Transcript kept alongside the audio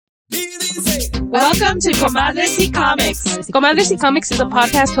Welcome to Comadres y Comics. Comadres y Comics is a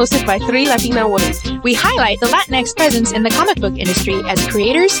podcast hosted by three Latina women. We highlight the Latinx presence in the comic book industry as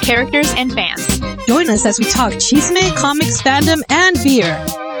creators, characters, and fans. Join us as we talk chisme, comics, fandom, and beer.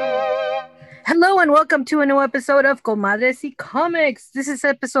 Hello and welcome to a new episode of Comadres y Comics. This is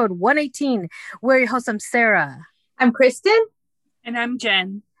episode 118. We're your host. I'm Sarah. I'm Kristen. And I'm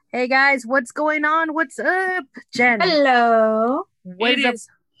Jen. Hey guys, what's going on? What's up, Jen? Hello. It is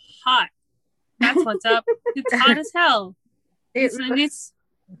hot. That's what's up. It's hot as hell. It's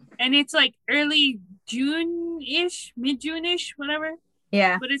like early June-ish, mid-June-ish, whatever.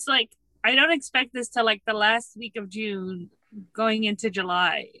 Yeah. But it's like, I don't expect this till like the last week of June going into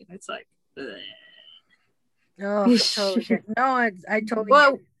July. It's like, ugh. Oh, totally. No, I totally.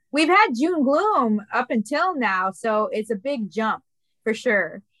 Well, we've had June gloom up until now, so it's a big jump for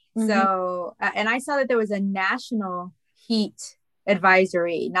sure. Mm-hmm. So, and I saw that there was a national heat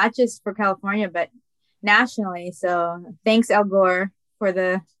advisory, not just for California, but nationally. So, thanks Al Gore for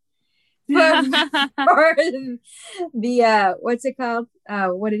the what's it called?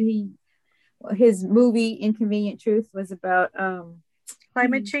 His movie Inconvenient Truth was about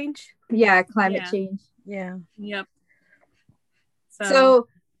climate change. Yeah, climate change. Yeah. Yep. So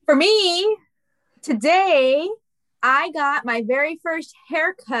for me, today, I got my very first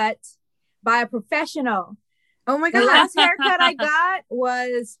haircut by a professional. Oh my God. The last haircut I got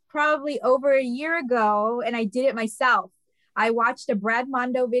was probably over a year ago, and I did it myself. I watched a Brad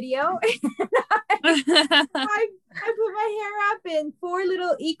Mondo video. I put my hair up in 4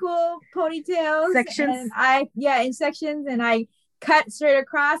 little equal ponytails. Sections? In sections, and I cut straight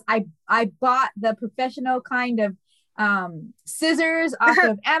across. I bought the professional kind of scissors off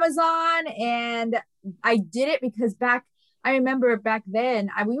of Amazon, and I did it because I remember back then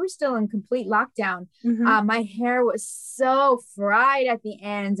we were still in complete lockdown. Mm-hmm. My hair was so fried at the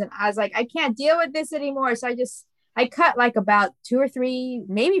ends, and I was like, I can't deal with this anymore. So I cut like about 2 or 3,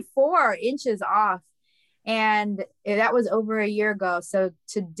 maybe 4 inches off, and that was over a year ago. So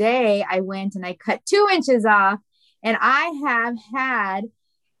today I went and I cut 2 inches off, and I have had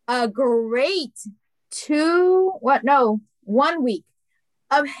a great 1 week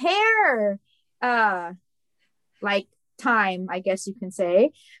of hair like time, I guess you can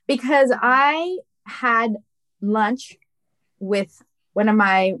say, because I had lunch with one of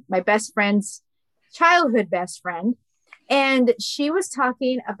my best friends, childhood best friend, and she was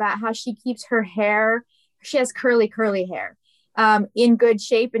talking about how she keeps her hair, she has curly hair, in good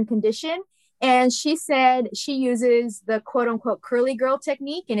shape and condition. And she said she uses the quote unquote curly girl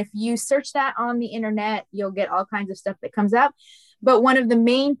technique. And if you search that on the internet, you'll get all kinds of stuff that comes up. But one of the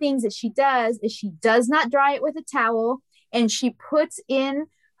main things that she does is she does not dry it with a towel, and she puts in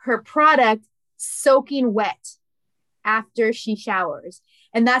her product soaking wet after she showers.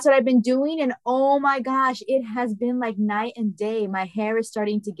 And that's what I've been doing. And oh my gosh, it has been like night and day. My hair is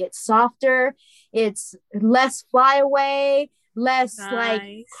starting to get softer. It's less flyaway, less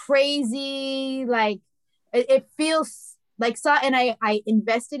like crazy, like it feels like and I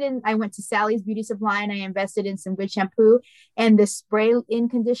went to Sally's Beauty Supply and I invested in some good shampoo and the spray-in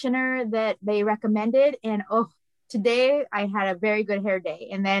conditioner that they recommended, and today I had a very good hair day.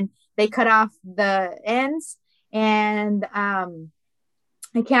 And then they cut off the ends, and I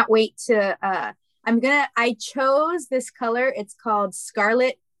can't wait to I chose this color. It's called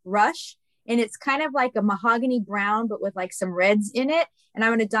Scarlet Rush. And it's kind of like a mahogany brown, but with like some reds in it. And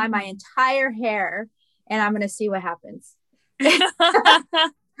I'm going to dye my entire hair, and I'm going to see what happens.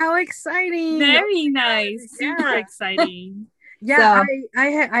 How exciting. Very nice. Super exciting. Yeah, so,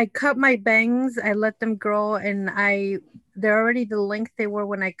 I cut my bangs. I let them grow, and they're already the length they were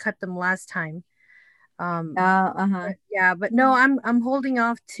when I cut them last time. But no, I'm holding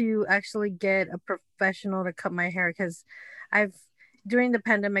off to actually get a professional to cut my hair, because during the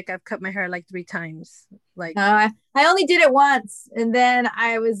pandemic, I've cut my hair like 3 times. Like I only did it once, and then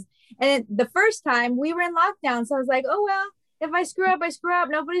the first time we were in lockdown, so I was like, oh well, if I screw up, I screw up.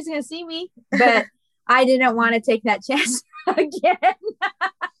 Nobody's gonna see me. But I didn't want to take that chance again.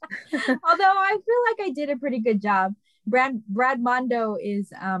 Although I feel like I did a pretty good job. Brad Mondo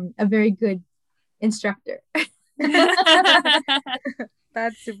is a very good instructor.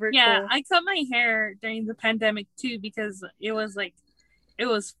 That's super cool. Yeah, I cut my hair during the pandemic too, because it was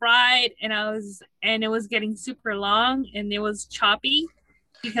fried, and it was getting super long, and it was choppy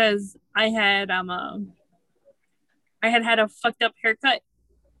because I had had a fucked up haircut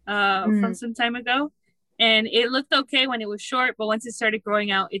from some time ago, and it looked okay when it was short, but once it started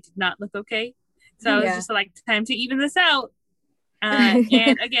growing out, it did not look okay. So I was just like, time to even this out.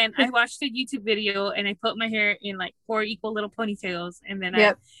 And again, I watched a YouTube video and I put my hair in like 4 equal little ponytails, and then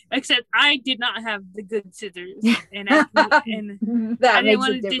except I did not have the good scissors, and I didn't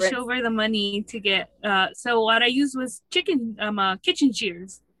want to dish over the money to get. So what I used was kitchen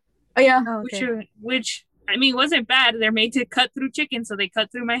shears. Oh yeah, which I mean wasn't bad. They're made to cut through chicken, so they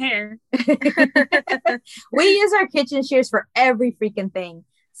cut through my hair. We use our kitchen shears for every freaking thing.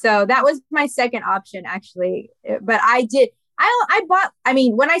 So that was my second option, actually. But I bought, I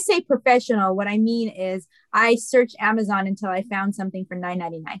mean, when I say professional, what I mean is I searched Amazon until I found something for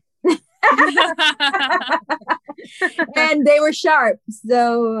 $9.99. And they were sharp.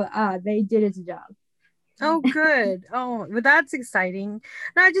 So they did its job. Oh, good. Oh, but that's exciting.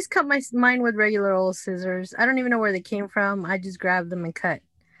 No, I just cut mine with regular old scissors. I don't even know where they came from. I just grabbed them and cut.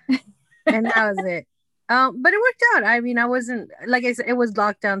 And that was it. But it worked out. I mean, I wasn't, like I said, it was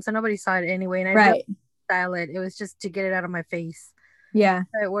locked down, so nobody saw it anyway. And I didn't style it. It was just to get it out of my face. Yeah.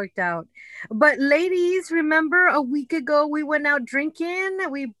 So it worked out. But ladies, remember a week ago we went out drinking?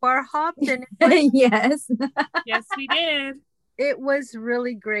 We bar hopped and yes. Yes, we did. It was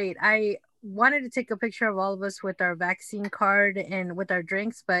really great. I wanted to take a picture of all of us with our vaccine card and with our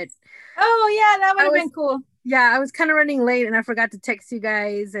drinks, but that would have been cool. Yeah, I was kind of running late and I forgot to text you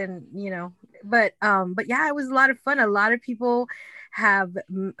guys, and but yeah, it was a lot of fun. A lot of people have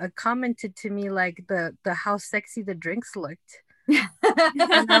commented to me like the how sexy the drinks looked.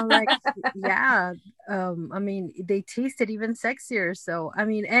 And I'm like, yeah, I mean, they tasted even sexier. So I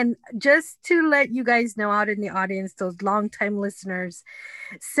mean, and just to let you guys know out in the audience, those longtime listeners,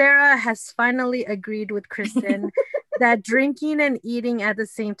 Sarah has finally agreed with Kristen that drinking and eating at the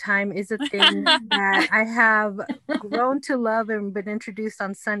same time is a thing that I have grown to love and been introduced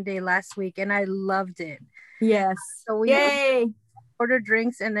on Sunday last week, and I loved it. Yes. So we order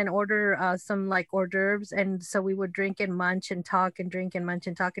drinks and then order some like hors d'oeuvres, and so we would drink and munch and talk and drink and munch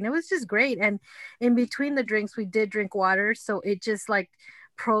and talk, and it was just great. And in between the drinks we did drink water, so it just like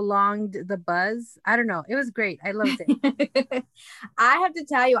prolonged the buzz. I don't know, it was great. I loved it. I have to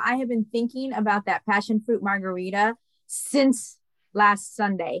tell you, I have been thinking about that passion fruit margarita since last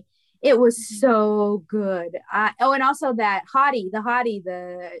Sunday. It was so good. And also that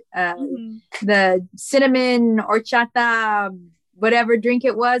the cinnamon horchata, whatever drink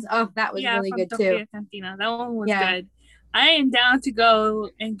it was. Oh, that was really good too. Cantina. That one was good. I am down to go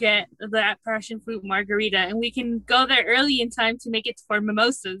and get that passion fruit margarita, and we can go there early in time to make it for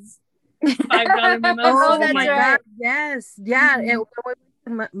mimosas. $5 mimosas. Oh, that's right. Yes. Yeah.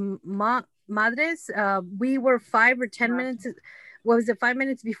 Madres, we were 5 or 10 minutes. What was it, 5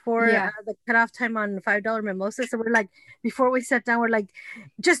 minutes before the cutoff time on $5 mimosas? So we're like, before we sat down, we're like,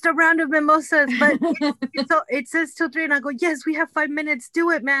 just a round of mimosas, but it says till 3, and I go, yes, we have 5 minutes.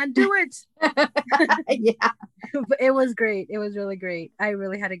 Do it, man, do it. Yeah, but it was great. It was really great. I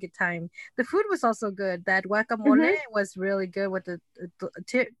really had a good time. The food was also good. That guacamole was really good with the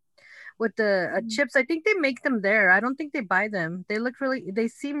chips. I think they make them there. I don't think they buy them. They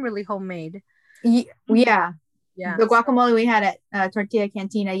seem really homemade. Yeah. Yeah, the guacamole we had at Tortilla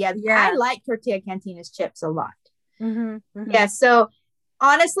Cantina. Yeah, I like Tortilla Cantina's chips a lot. Yeah, so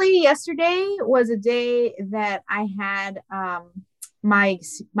honestly, yesterday was a day that I had my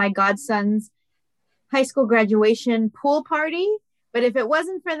godson's high school graduation pool party. But if it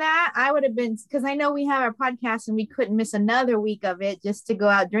wasn't for that, I would have been, because I know we have our podcast and we couldn't miss another week of it just to go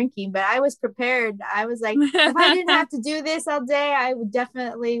out drinking. But I was prepared. I was like, if I didn't have to do this all day, I would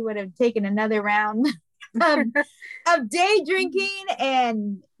have taken another round of day drinking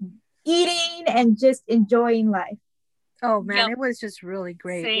and eating and just enjoying life. Oh man, it was just really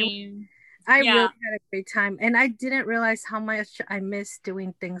great. I really had a great time, and I didn't realize how much I missed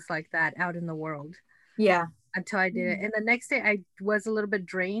doing things like that out in the world. Yeah, until I did it. And the next day I was a little bit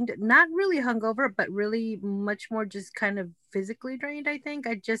drained, not really hungover, but really much more just kind of physically drained. I think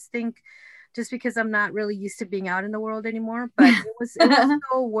just because I'm not really used to being out in the world anymore, but it was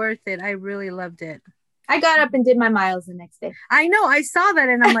so worth it. I really loved it. I got up and did my miles the next day. I know. I saw that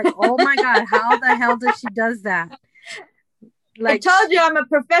and I'm like, oh my God, how the hell does she does that? Like, I told you I'm a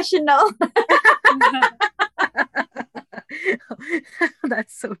professional.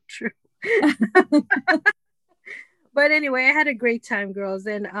 That's so true. But anyway, I had a great time, girls.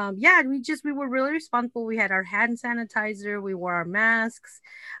 And we were really responsible. We had our hand sanitizer, we wore our masks,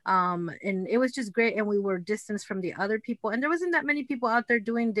 and it was just great. And we were distanced from the other people, and there wasn't that many people out there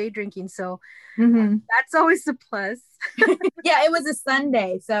doing day drinking, so that's always a plus. Yeah, it was a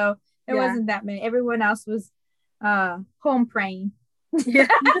Sunday, so there wasn't that many. Everyone else was home praying. Yeah.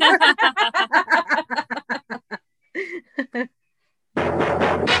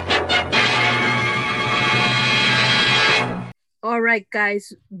 All right,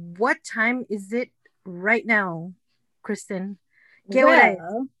 guys. What time is it right now, Kristen? ¿Qué hora es?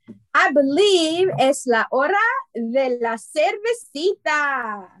 I believe es la hora de la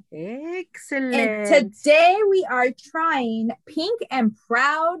cervecita. Excellent. And today we are trying Pink and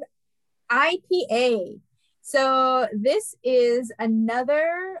Proud IPA. So this is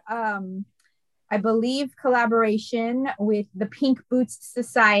another, I believe, collaboration with the Pink Boots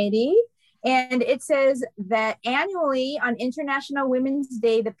Society. And it says that annually on International Women's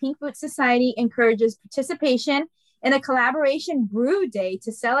Day, the Pink Boots Society encourages participation in a collaboration brew day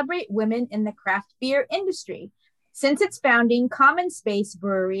to celebrate women in the craft beer industry. Since its founding, Common Space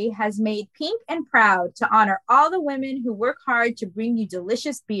Brewery has made Pink and Proud to honor all the women who work hard to bring you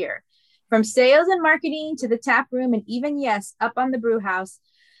delicious beer. From sales and marketing to the tap room and even, yes, up on the brew house,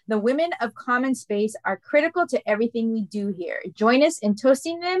 the women of Common Space are critical to everything we do here. Join us in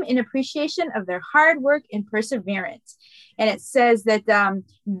toasting them in appreciation of their hard work and perseverance. And it says that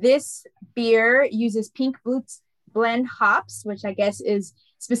this beer uses Pink Boots blend hops, which I guess is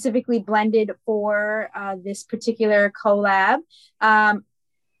specifically blended for this particular collab.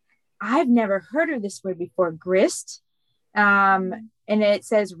 I've never heard of this word before, grist. And it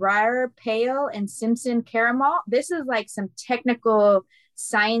says rye, pale, and Simpson caramel. This is like some technical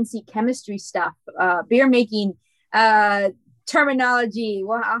sciencey chemistry stuff, beer making terminology.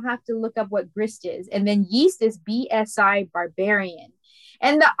 Well, I'll have to look up what grist is. And then yeast is BSI Barbarian.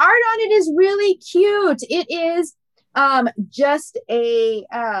 And the art on it is really cute. It is just a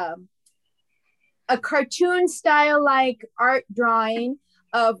cartoon style like art drawing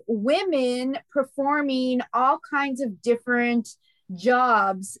of women performing all kinds of different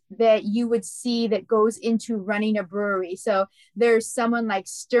jobs that you would see that goes into running a brewery. So there's someone like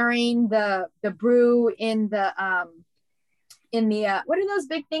stirring the brew in the what are those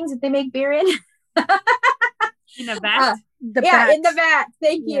big things that they make beer in? In a vat? In the vat.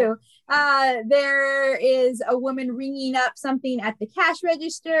 Thank you. There is a woman ringing up something at the cash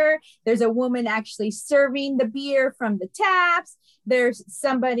register. There's a woman actually serving the beer from the taps. There's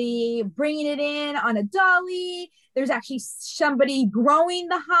somebody bringing it in on a dolly. There's actually somebody growing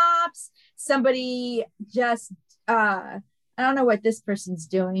the hops. Somebody just, I don't know what this person's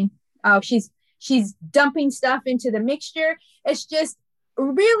doing. Oh, she's dumping stuff into the mixture. It's just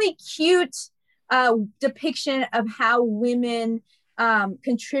really cute depiction of how women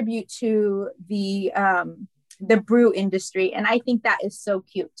contribute to the brew industry, and I think that is so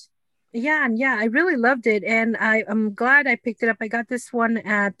cute. Yeah, I really loved it, and I'm glad I picked it up. I got this one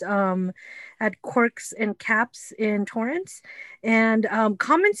at Corks and Caps in Torrance, and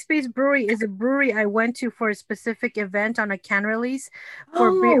Common Space Brewery is a brewery I went to for a specific event on a can release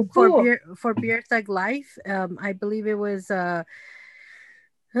for Beer Thug Life. I believe it was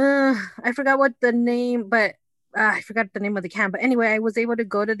I forgot what the name, but I forgot the name of the can. But anyway, I was able to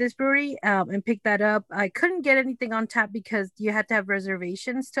go to this brewery and pick that up. I couldn't get anything on tap because you had to have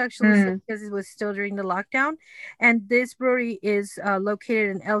reservations to actually because it was still during the lockdown. And this brewery is located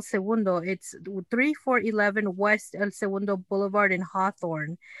in El Segundo. It's 3411 West El Segundo Boulevard in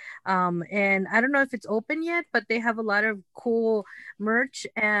Hawthorne. And I don't know if it's open yet, but they have a lot of cool merch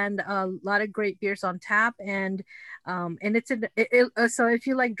and a lot of great beers on tap. And it's so if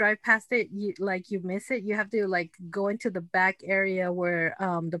you like drive past it, you miss it. You have to like go into the back area where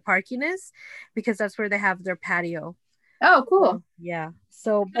the parking is, because that's where they have their patio. Oh, cool. So, yeah.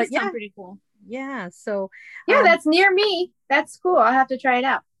 So, but that's pretty cool. Yeah. So yeah, that's near me. That's cool. I'll have to try it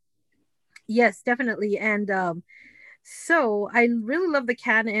out. Yes, definitely. And so I really love the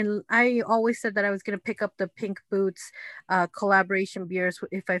can, and I always said that I was going to pick up the Pink Boots collaboration beers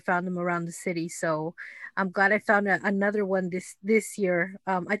if I found them around the city. So I'm glad I found another one this year.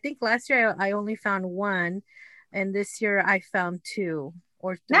 I think last year I only found one, and this year I found two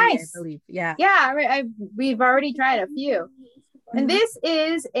or three, nice. I believe. Yeah. Yeah, we've already tried a few. And this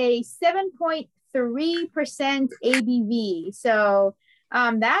is a 7.3% ABV. So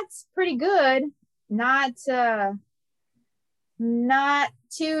that's pretty good. Not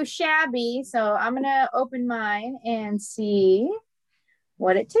too shabby. So I'm gonna open mine and see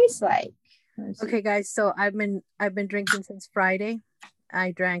what it tastes like. Okay, guys. So I've been drinking since Friday.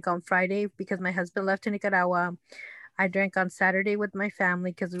 I drank on Friday because my husband left to Nicaragua. I drank on Saturday with my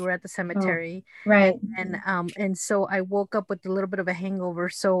family because we were at the cemetery. Oh, right. And so I woke up with a little bit of a hangover.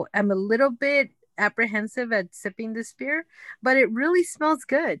 So I'm a little bit apprehensive at sipping this beer, but it really smells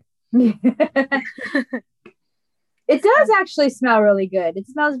good. It does actually smell really good. It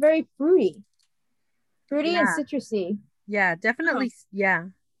smells very fruity and citrusy. Yeah, definitely. Oh. Yeah.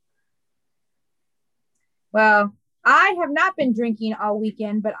 Well, I have not been drinking all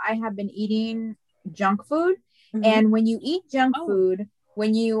weekend, but I have been eating junk food. Mm-hmm. And when you eat junk food,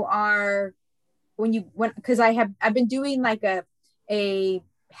 because I've been doing like a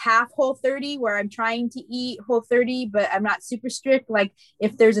half Whole30 where I'm trying to eat Whole30, but I'm not super strict. Like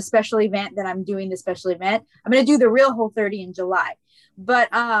if there's a special event, then I'm doing the special event. I'm going to do the real Whole30 in July. But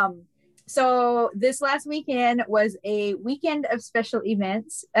so this last weekend was a weekend of special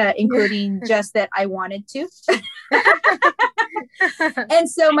events, including just that I wanted to. And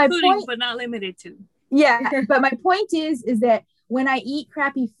so my point, but not limited to. Yeah, but my point is that when I eat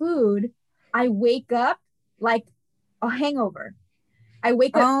crappy food, I wake up like a hangover. I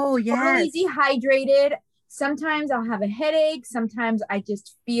wake up totally dehydrated. Sometimes I'll have a headache. Sometimes I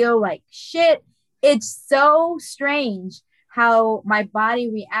just feel like shit. It's so strange how my body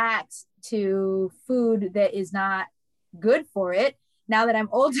reacts to food that is not good for it now that I'm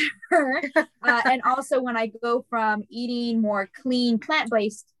older. And also when I go from eating more clean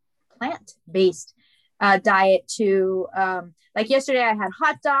plant-based diet to like yesterday I had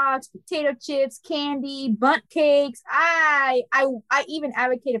hot dogs, potato chips, candy, bundt cakes. I even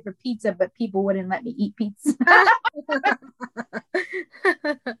advocated for pizza, but people wouldn't let me eat pizza.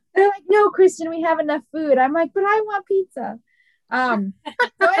 They're like, no, Kristen, we have enough food. I'm like, but I want pizza. So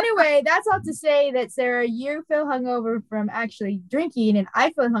anyway, that's all to say that, Sarah, you feel hungover from actually drinking, and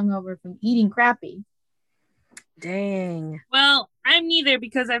I feel hungover from eating crappy. Dang. Well, I'm neither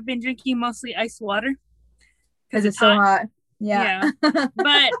because I've been drinking mostly ice water. Because it's so hot. Yeah. But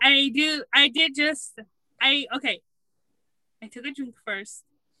I took a drink first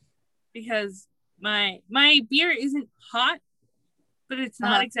because my beer isn't hot, but it's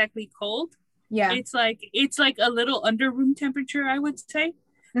not exactly cold. Yeah. It's like a little under room temperature, I would say.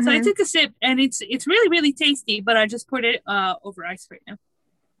 Mm-hmm. So I took a sip and it's really, really tasty, but I just poured it over ice right now.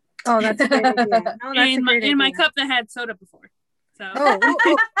 Oh, that's a great idea. No, in my cup that had soda before. So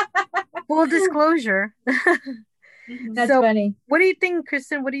full disclosure. That's funny. What do you think,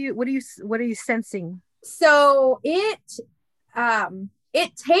 Kristen? What are you sensing? So it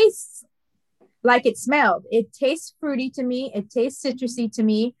tastes like it smelled. It tastes fruity to me. It tastes citrusy to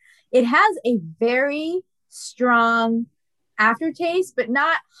me. It has a very strong aftertaste, but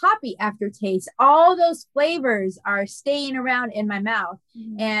not hoppy aftertaste. All those flavors are staying around in my mouth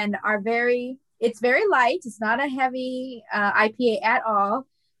and it's very light. It's not a heavy IPA at all.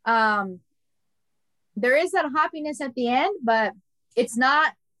 There is that hoppiness at the end, but it's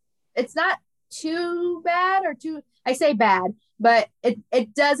not too bad I say bad, but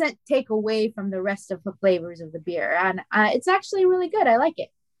it doesn't take away from the rest of the flavors of the beer. And it's actually really good. I like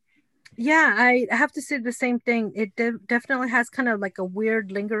it. Yeah, I have to say the same thing. It definitely has kind of like a weird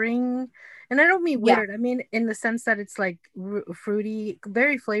lingering, and I don't mean weird. I mean in the sense that it's like fruity,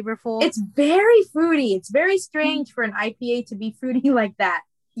 very flavorful. It's very fruity. It's very strange for an IPA to be fruity like that.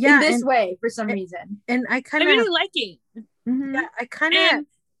 Yeah, in this way for some reason. And I really like it. Mm-hmm. Yeah, I kind of.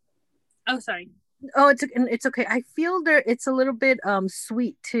 Oh, sorry. Oh, it's okay. I feel it's a little bit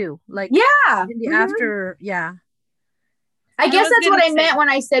sweet too. Like in the after, I guess that's what I meant when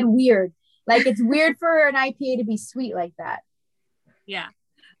I said weird. Like it's weird for an IPA to be sweet like that. Yeah,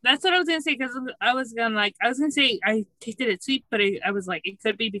 that's what I was gonna say because I was gonna say I tasted it sweet, but I was like it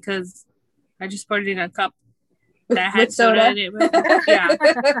could be because I just poured it in a cup that had soda in it.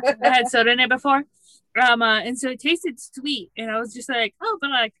 That had soda in it before. And so it tasted sweet, and I was just like, oh,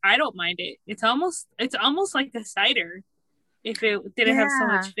 but like I don't mind it. It's almost like a cider if it didn't have so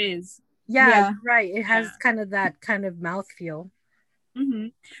much fizz. Yeah, right. It has kind of that kind of mouthfeel. Mm-hmm.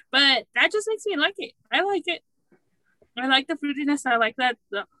 But that just makes me like it. I like it. I like the fruitiness. I like the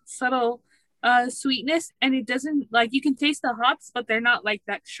subtle sweetness, and it doesn't like you can taste the hops, but they're not like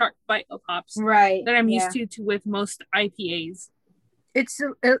that sharp bite of hops that I'm used to with most IPAs.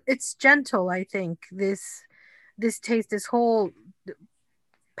 It's gentle. I think this taste, this whole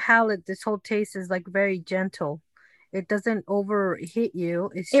palate, this whole taste is like very gentle. It doesn't overhit you.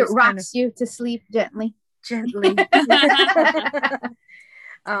 It rocks you to sleep gently. It's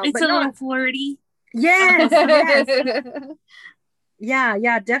a little flirty. Yes.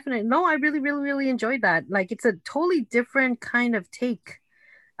 Yeah, definitely. No, I really, really, really enjoyed that. Like it's a totally different kind of take.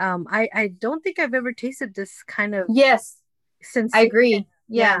 I don't think I've ever tasted this kind of. Yes. Since I agree.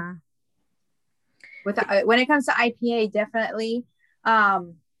 Yeah. With when it comes to IPA, definitely.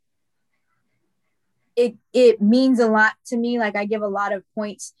 It means a lot to me. Like I give a lot of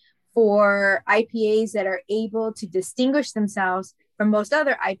points for IPAs that are able to distinguish themselves from most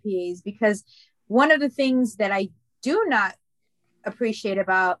other IPAs, because one of the things that I do not appreciate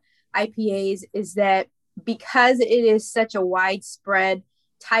about IPAs is that because it is such a widespread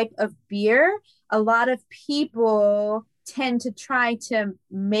type of beer, a lot of people tend to try to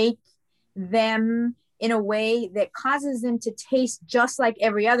make them in a way that causes them to taste just like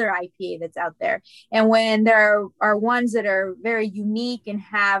every other IPA that's out there. And when there are ones that are very unique and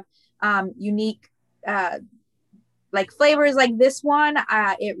have unique like flavors like this one,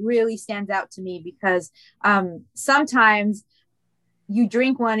 it really stands out to me because sometimes you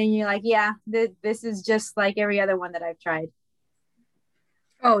drink one and you're like, yeah, this is just like every other one that I've tried.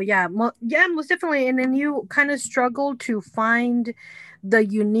 Oh yeah, most definitely. And then you kind of struggle to find the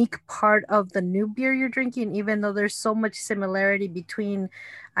unique part of the new beer you're drinking, even though there's so much similarity between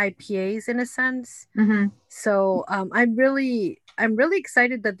IPAs in a sense. Mm-hmm. So I'm really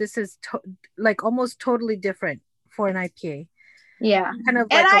excited that this is like almost totally different for an IPA. Yeah, kind of,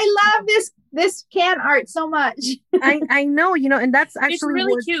 and I love this can art so much. I know, and that's actually it's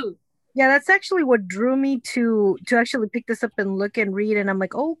really cute. Yeah, that's actually what drew me to actually pick this up and look and read. And I'm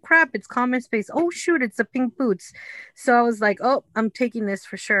like, oh crap, it's Common Space. Oh shoot, it's the Pink Boots. So I was like, oh, I'm taking this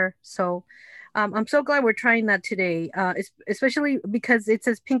for sure. So I'm so glad we're trying that today, especially because it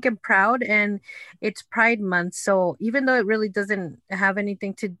says Pink and Proud and it's Pride Month. So even though it really doesn't have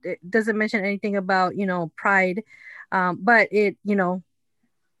anything it doesn't mention anything about, Pride, but it,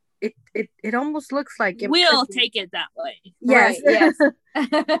 it almost looks like we'll take it that way. Yes. Right,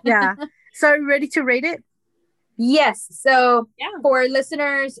 yes. Yeah. So are you ready to rate it? Yes. So for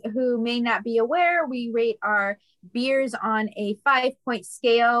listeners who may not be aware, we rate our beers on a 5-point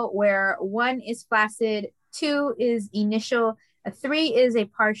scale where 1 is flaccid, 2 is initial, a 3 is a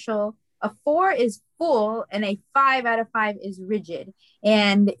partial, a 4 is full, and a 5 out of 5 is rigid.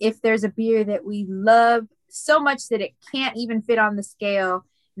 And if there's a beer that we love so much that it can't even fit on the scale,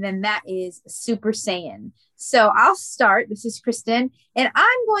 then that is Super Saiyan. So I'll start. This is Kristen, and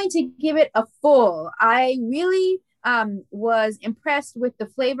I'm going to give it a full. I really was impressed with the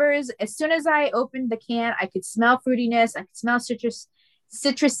flavors. As soon as I opened the can, I could smell fruitiness. I could smell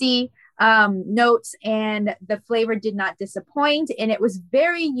citrusy notes, and the flavor did not disappoint. And it was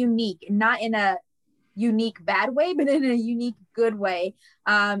very unique, not in a unique bad way, but in a unique good way.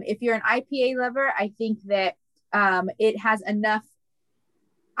 If you're an IPA lover, I think that it has enough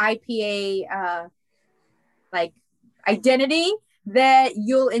IPA like identity that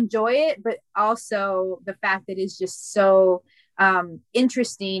you'll enjoy it, but also the fact that it's just so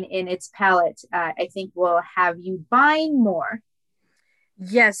interesting in its palate, I think will have you buying more.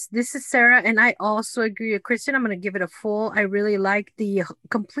 Yes, this is Sarah, and I also agree with Kristen. I'm going to give it a full. I really like the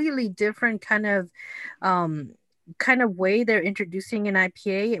completely different kind of way they're introducing an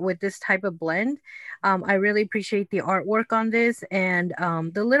IPA with this type of blend. I really appreciate the artwork on this and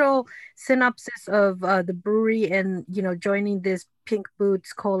the little synopsis of the brewery and joining this Pink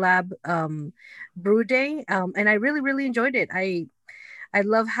Boots collab brew day. And I really, really enjoyed it. I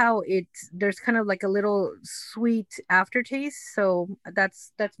love how there's kind of like a little sweet aftertaste. So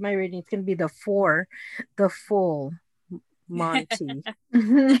that's my rating. It's gonna be the 4, the full Monty.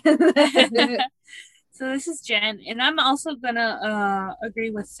 So this is Jen, and I'm also gonna agree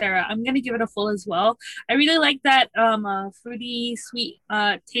with Sarah. I'm gonna give it a full as well. I really like that fruity, sweet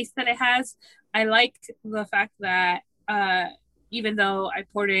taste that it has. I liked the fact that even though I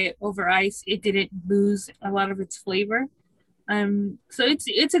poured it over ice, it didn't lose a lot of its flavor. So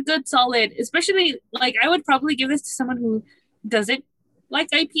it's a good solid, especially like I would probably give this to someone who doesn't like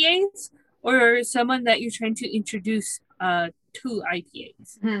IPAs or someone that you're trying to introduce to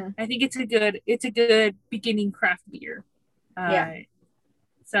IPAs. I think it's a good beginning craft beer.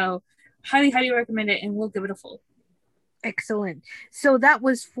 So highly recommend it, and we'll give it a full. Excellent. So that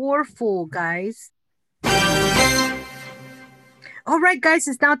was 4 full, guys. All right, guys,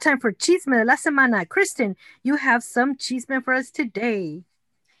 it's now time for Chisme de la Semana. Kristen, you have some chisme for us today.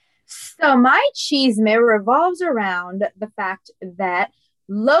 So my chisme revolves around the fact that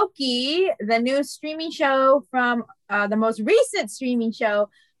Loki, the new streaming show from the most recent streaming show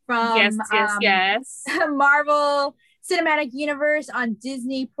from yes. Marvel Cinematic Universe on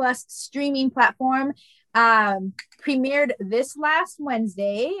Disney Plus streaming platform, premiered this last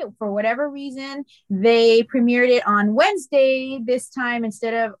Wednesday. For whatever reason, they premiered it on Wednesday this time and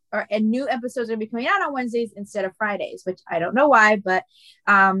new episodes are coming out on Wednesdays instead of Fridays, which I don't know why, but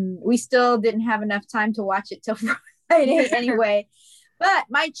we still didn't have enough time to watch it till Friday anyway. But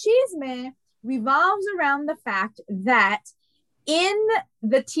my chisme revolves around the fact that in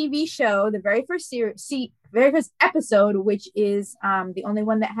the TV show, the very first episode, which is the only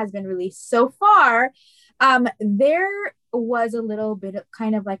one that has been released so far, there was a little bit of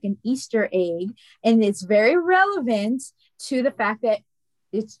kind of like an Easter egg, and it's very relevant to the fact that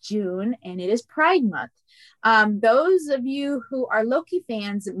it's June and it is Pride Month. Those of you who are Loki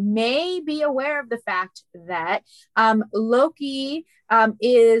fans may be aware of the fact that Loki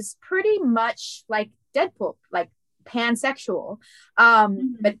is pretty much like Deadpool, like pansexual.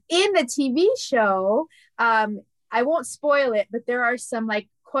 But in the TV show, I won't spoil it, but there are some like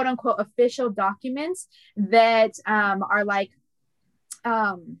quote unquote official documents that are like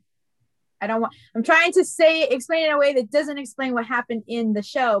I'm trying to explain it in a way that doesn't explain what happened in the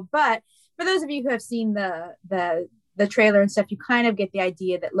show, but for those of you who have seen the trailer and stuff, you kind of get the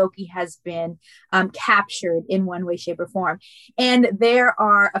idea that Loki has been captured in one way, shape, or form. And there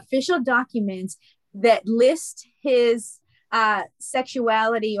are official documents that list his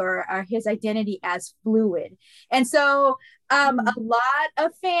sexuality or his identity as fluid. And so a lot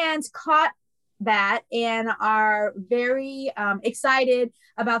of fans caught that and are very excited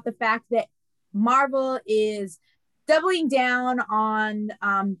about the fact that Marvel is doubling down on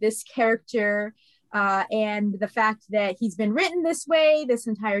this character and the fact that he's been written this way this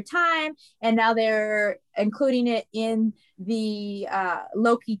entire time, and now they're including it in the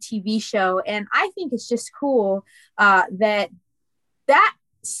Loki TV show. And I think it's just cool that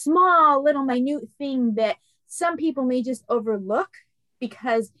small little minute thing that some people may just overlook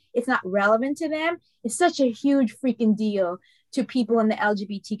because it's not relevant to them is such a huge freaking deal to people in the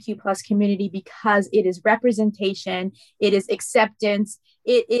LGBTQ plus community, because it is representation, it is acceptance,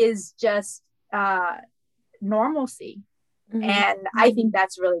 it is just normalcy. And I think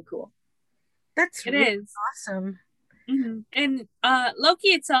that's really cool. That's really awesome. And Loki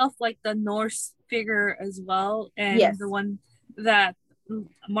itself, like the Norse figure as well, and the one that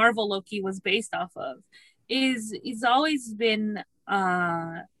Marvel Loki was based off of, is always been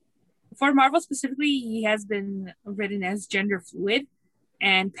for Marvel specifically, he has been written as gender fluid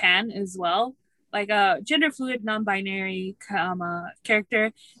and pan as well, like a gender fluid non-binary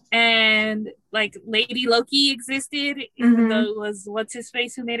character. And like Lady Loki existed, even though it was what's his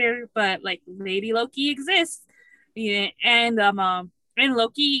face who made her, but like Lady Loki exists. Yeah, and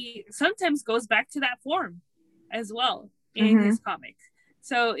Loki sometimes goes back to that form as well in his comics.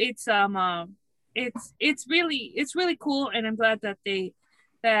 So it's really cool, and I'm glad that they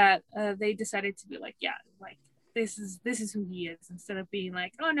decided to be like, yeah, like this is who he is, instead of being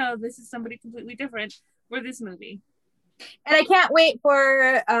like, oh no, this is somebody completely different for this movie. And I can't wait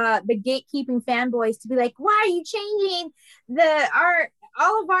for the gatekeeping fanboys to be like, why are you changing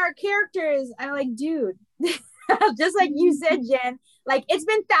all of our characters? I'm like, dude, just like you said, Jen, like it's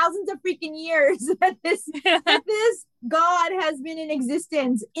been thousands of freaking years that this god has been in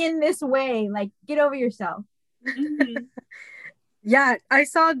existence in this way. Like, get over yourself. Yeah, I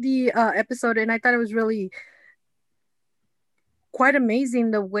saw the episode and I thought it was really quite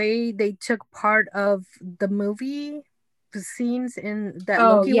amazing the way they took part of the movie, the scenes in that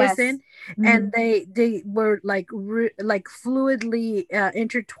Loki was in, and they were like like fluidly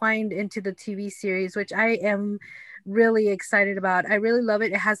intertwined into the TV series, which I am really excited about. I really love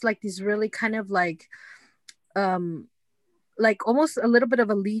it. It has like these really kind of like almost a little bit of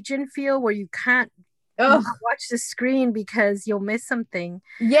a Legion feel, where you can't watch the screen because you'll miss something.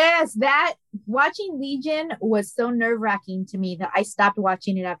 Yes, that watching Legion was so nerve-wracking to me that I stopped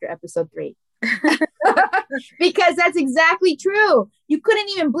watching it after episode 3. Because that's exactly true. You couldn't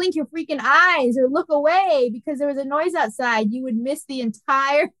even blink your freaking eyes or look away because there was a noise outside. You would miss the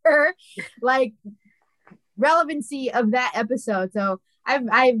entire like relevancy of that episode. So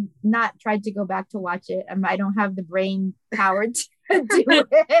I've not tried to go back to watch it. I don't have the brain power to do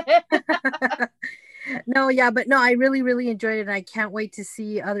it. No, I really enjoyed it, and I can't wait to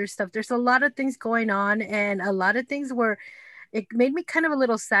see other stuff. There's a lot of things going on, and a lot of things where it made me kind of a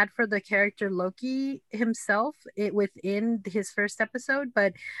little sad for the character Loki himself within his first episode,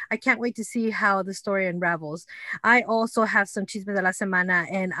 but I can't wait to see how the story unravels. I also have some chisme de la semana,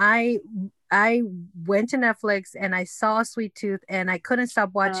 and I went to Netflix and I saw Sweet Tooth and I couldn't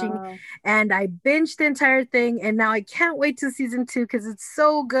stop watching, and I binged the entire thing, and now I can't wait to season 2 because it's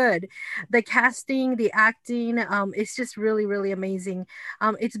so good. The casting, the acting, it's just really amazing.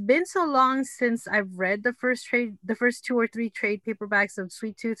 It's been so long since I've read the first 2 or 3 trade paperbacks of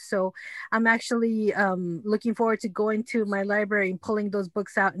Sweet Tooth, so I'm actually looking forward to going to my library and pulling those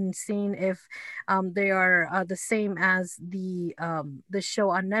books out and seeing if they are the same as the show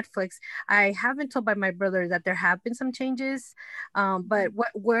on Netflix. I have been told by my brother that there have been some changes, but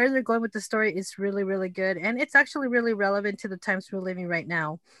where they're going with the story is really good, and it's actually really relevant to the times we're living right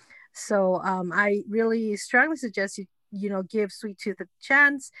now. So I really strongly suggest you give Sweet Tooth a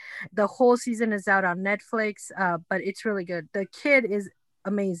chance. The whole season is out on Netflix, but it's really good. The kid is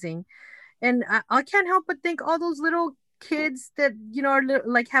amazing, and I can't help but think all those little kids that are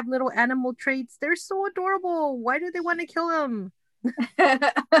like have little animal traits, they're so adorable. Why do they want to kill them?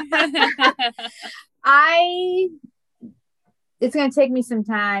 it's going to take me some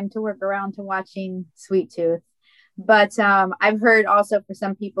time to work around to watching Sweet Tooth. But I've heard also for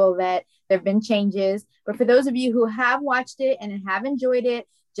some people that there have been changes. But for those of you who have watched it and have enjoyed it,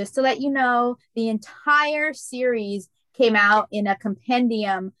 just to let you know, the entire series came out in a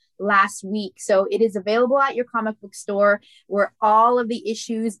compendium last week. So it is available at your comic book store, where all of the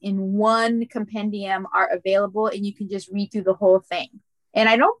issues in one compendium are available, and you can just read through the whole thing. And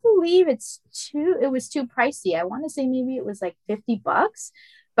I don't believe it was too pricey. I want to say maybe it was like $50,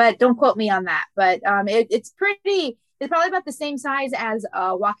 but don't quote me on that. But it's probably about the same size as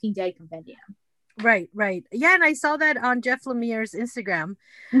a Walking Dead compendium. Right. Yeah, and I saw that on Jeff Lemire's Instagram.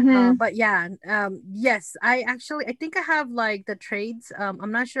 But yeah, yes, I think I have like the trades.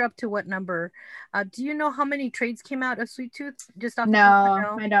 I'm not sure up to what number. Do you know how many trades came out of Sweet Tooth? Just off the top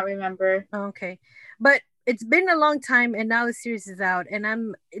of my head? I don't remember. Okay, but it's been a long time, and now the series is out,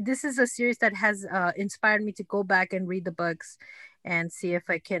 and this is a series that has inspired me to go back and read the books and see if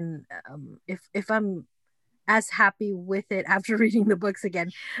I can if I'm as happy with it after reading the books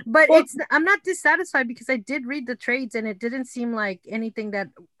again. But I'm not dissatisfied, because I did read the trades and it didn't seem like anything that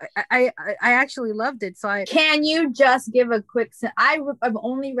I actually loved it. So can you just give a quick, I've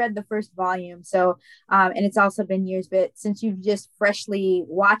only read the first volume, so and it's also been years, but since you've just freshly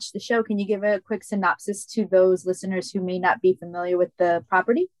watched the show, can you give a quick synopsis to those listeners who may not be familiar with the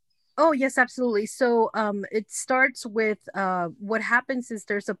property? Oh, yes, absolutely. So it starts with what happens is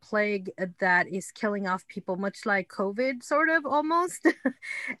there's a plague that is killing off people, much like COVID, sort of, almost.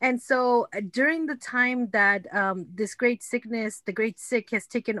 And so during the time that this great sickness, the great sick, has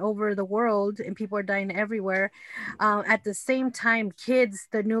taken over the world and people are dying everywhere, at the same time, kids,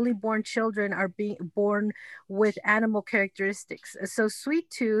 the newly born children, are being born with animal characteristics. So Sweet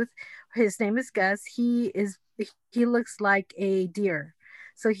Tooth, his name is Gus, he looks like a deer.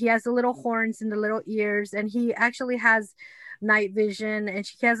 So he has the little horns and the little ears, and he actually has night vision, and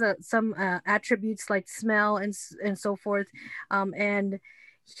he has some attributes like smell and so forth. And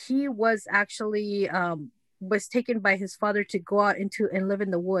he was actually was taken by his father to go out and live in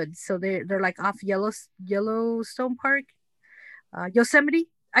the woods. So they're like off Yellowstone Park, Yosemite.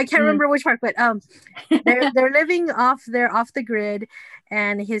 I can't remember which park, but they're living off the grid,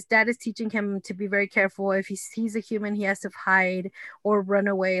 and his dad is teaching him to be very careful. If he's a human, he has to hide or run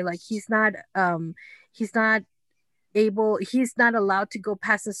away. Like he's not allowed to go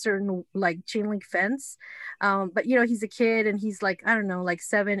past a certain like chain link fence. But he's a kid, and he's like, I don't know, like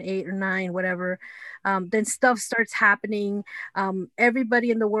 7, 8 or 9, whatever. Then stuff starts happening.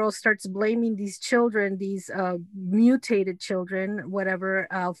 Everybody in the world starts blaming these children, these mutated children, whatever,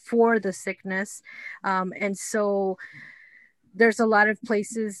 for the sickness. And so there's a lot of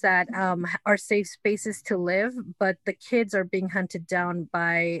places that are safe spaces to live, but the kids are being hunted down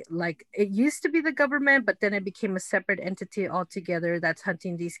by, like, it used to be the government, but then it became a separate entity altogether that's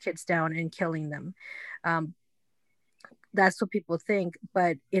hunting these kids down and killing them. That's what people think,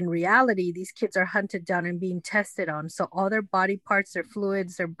 but in reality, these kids are hunted down and being tested on. So all their body parts, their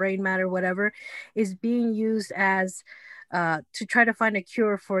fluids, their brain matter, whatever, is being used as to try to find a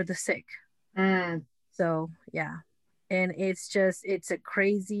cure for the sick. So yeah. And it's a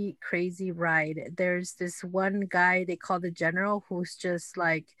crazy ride. There's this one guy they call the general, who's just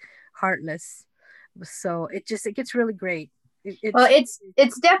like heartless. So it gets really great.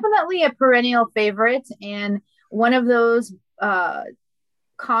 It's definitely a perennial favorite, and one of those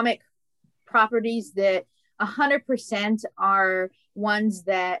comic properties that 100% are ones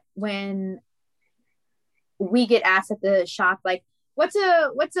that when we get asked at the shop, like, what's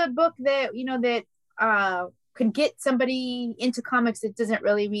a book that that could get somebody into comics that doesn't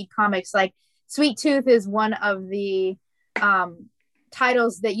really read comics, like Sweet Tooth is one of the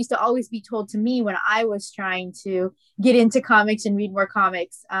titles that used to always be told to me when I was trying to get into comics and read more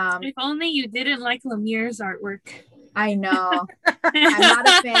comics. If only you didn't like Lemire's artwork. I know. I'm not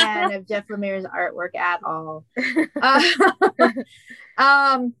a fan of Jeff Lemire's artwork at all. But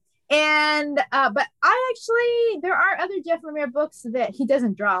there are other Jeff Lemire books that he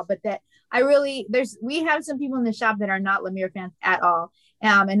doesn't draw, but that we have some people in the shop that are not Lemire fans at all.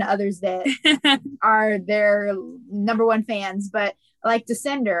 And others that are their number one fans, but like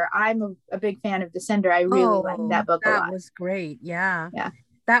Descender, I'm a big fan of Descender. I really like that book a lot. That was great. Yeah.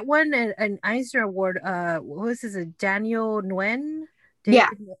 That one, an Eisner Award, what was this, Daniel Nguyen?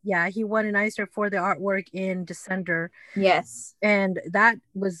 Yeah, he won an Eisner for the artwork in Descender. Yes. And that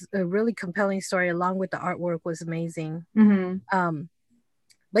was a really compelling story, along with the artwork was amazing.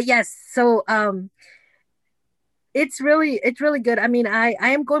 But yes, so It's really good. I mean, I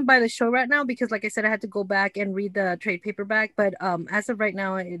am going by the show right now because, like I said, I had to go back and read the trade paperback. But as of right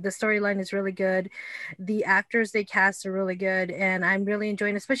now, the storyline is really good. The actors they cast are really good, and I'm really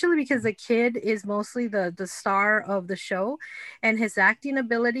enjoying, especially because the kid is mostly the star of the show, and his acting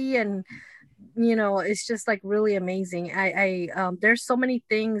ability and it's just like really amazing. There's so many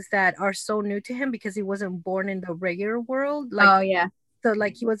things that are so new to him because he wasn't born in the regular world. Like, Oh yeah. so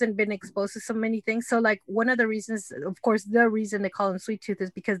like he wasn't been exposed to so many things. So like one of the reasons, of course, the reason they call him Sweet Tooth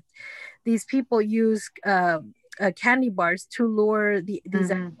is because these people use candy bars to lure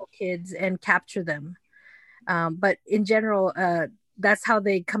these animal kids and capture them. But in general, that's how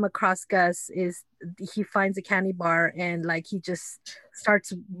they come across Gus. Is he finds a candy bar and like he just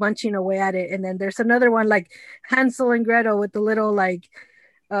starts munching away at it, and then there's another one like Hansel and Gretel with the little like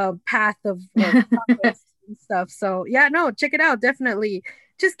path of chocolates and stuff. So yeah, no, check it out. Definitely,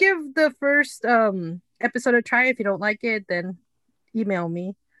 just give the first episode a try. If you don't like it, then email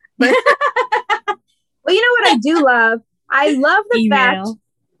me. But well, you know what I do love? I love the fact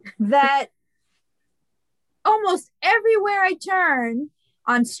that almost everywhere I turn,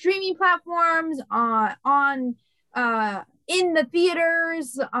 on streaming platforms, on in the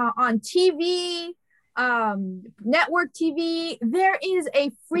theaters, on TV, network TV, there is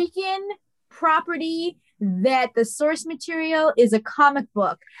a freaking property that the source material is a comic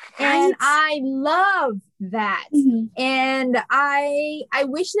book, and I love that. And I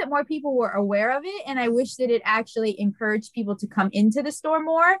wish that more people were aware of it, and I wish that it actually encouraged people to come into the store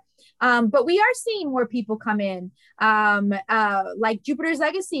more. But we are seeing more people come in. Like Jupiter's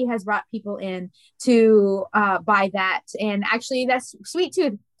Legacy has brought people in to buy that, and actually that's Sweet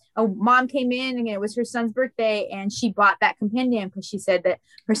Tooth. A mom came in and it was her son's birthday, and she bought that compendium because she said that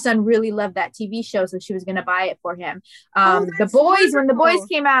her son really loved that TV show, so she was going to buy it for him. The boys, wonderful. When the boys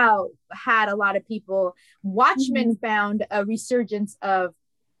came out, had a lot of people. Watchmen found a resurgence of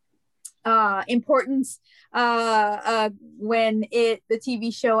importance when the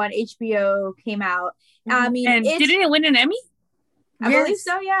TV show on HBO came out. I mean, and didn't it win an Emmy? I believe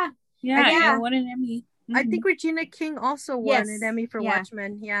so. Yeah, it won an Emmy. I think Regina King also won an Emmy for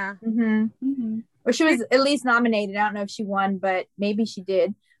Watchmen. Yeah. Or she was at least nominated. I don't know if she won, but maybe she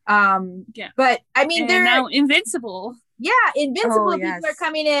did. But I mean, they're now Invincible. Yeah, Invincible people are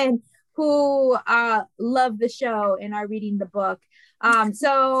coming in who love the show and are reading the book.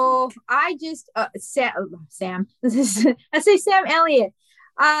 So I just Sam. I say Sam Elliott.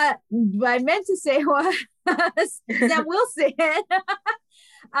 I meant to say what Sam Wilson.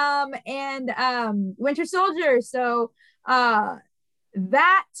 And Winter Soldier. So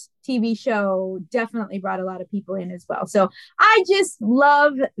that TV show definitely brought a lot of people in as well. So I just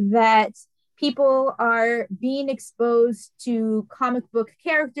love that people are being exposed to comic book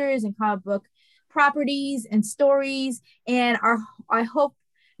characters and comic book properties and stories, and I hope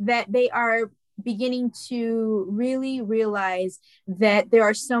that they are beginning to really realize that there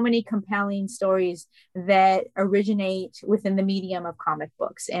are so many compelling stories that originate within the medium of comic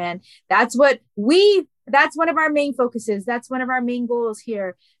books. And that's one of our main focuses. That's one of our main goals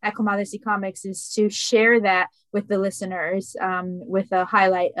here at Comadres y Comics, is to share that with the listeners, with a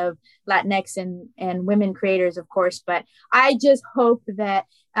highlight of Latinx and women creators, of course. But I just hope that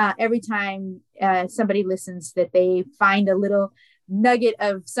every time somebody listens, that they find a little nugget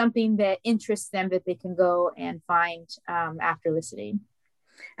of something that interests them that they can go and find after listening.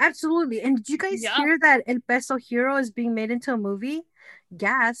 Absolutely. And did you guys hear that El Peso Hero is being made into a movie?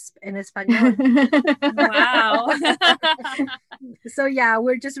 Gasp in Espanol. Wow. So yeah,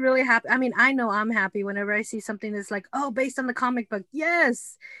 we're just really happy. I mean, I know I'm happy whenever I see something that's like, oh, based on the comic book.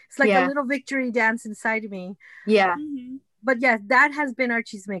 Yes. It's like a little victory dance inside of me. Yeah. But yeah, that has been our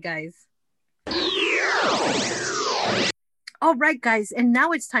Chisme, guys. All right, guys, and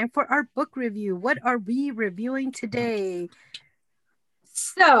now it's time for our book review. What are we reviewing today?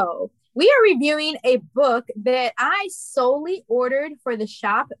 So we are reviewing a book that I solely ordered for the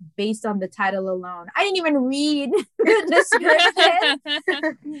shop based on the title alone. I didn't even read the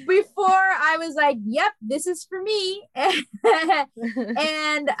description before I was like, yep, this is for me.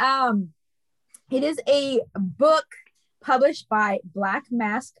 And it is a book published by Black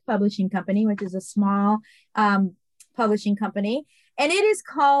Mask Publishing Company, which is a small publishing company, and it is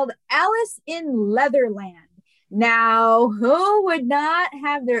called Alice in Leatherland. Now, who would not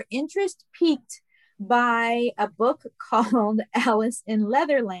have their interest piqued by a book called Alice in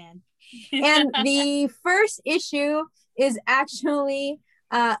Leatherland? And the first issue is actually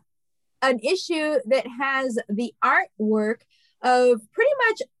an issue that has the artwork of pretty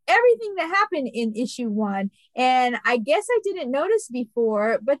much everything that happened in issue 1. And I guess I didn't notice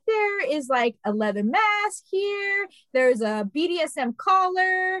before, but there is like a leather mask here. There's a BDSM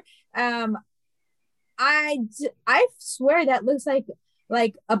collar. I swear that looks like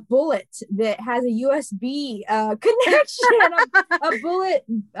a bullet that has a USB connection, a bullet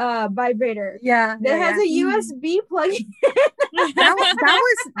vibrator. Yeah, that has a USB plug.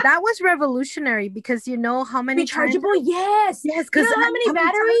 that was revolutionary, because you know how many rechargeable times, yes, because you know how many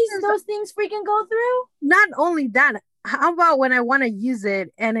batteries those things freaking go through. Not only that, how about when I want to use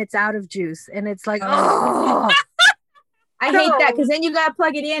it and it's out of juice and it's like, oh. I hate that, because then you gotta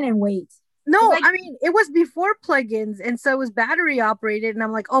plug it in and wait. No, like, I mean, it was before plugins, and so it was battery operated, and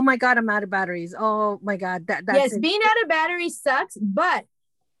I'm like, oh my God, I'm out of batteries. Oh my God. That's yes, being out of batteries sucks, but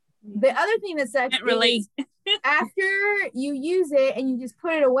the other thing that sucks is after you use it and you just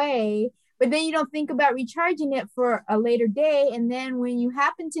put it away, but then you don't think about recharging it for a later day, and then when you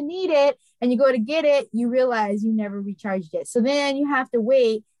happen to need it and you go to get it, you realize you never recharged it. So then you have to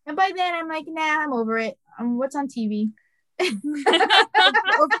wait, and by then I'm like, nah, I'm over it. What's on TV?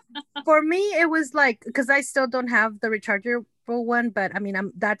 For me, it was like, because I still don't have the rechargeable one, but I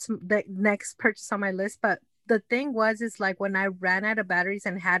mean, that's the next purchase on my list. But the thing is like, when I ran out of batteries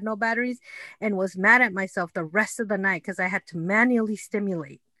and had no batteries and was mad at myself the rest of the night because I had to manually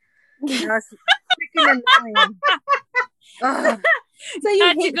stimulate. You know, it's freaking annoying. So you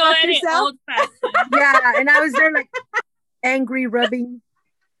had to go at yourself? Yeah, and I was there like angry rubbing.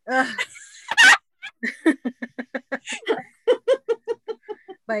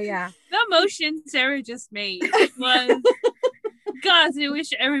 But yeah, the motion Sarah just made was, gosh, I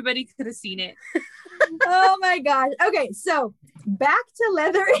wish everybody could have seen it. Oh my gosh. Okay, so back to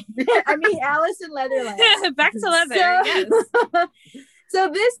Leather. I mean, Alice in Leatherland. Back to Leather. Yes. So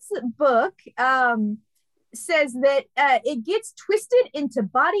this book says that it gets twisted into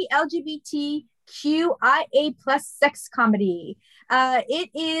body LGBTQIA plus sex comedy. It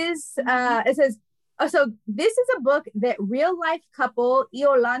is. It says. So this is a book that real life couple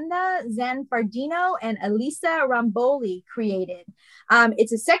Iolanda Zanfardino and Elisa Ramboli created.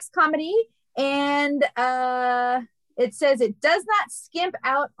 It's a sex comedy, and it says it does not skimp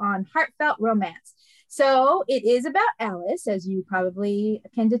out on heartfelt romance. So it is about Alice, as you probably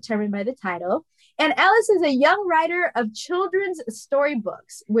can determine by the title. And Alice is a young writer of children's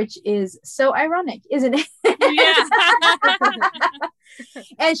storybooks, which is so ironic, isn't it? Yeah.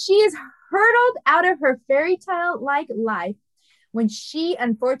 And she is hurtled out of her fairy tale-like life when she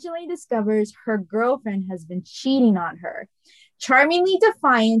unfortunately discovers her girlfriend has been cheating on her. Charmingly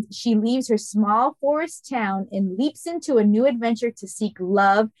defiant, she leaves her small forest town and leaps into a new adventure to seek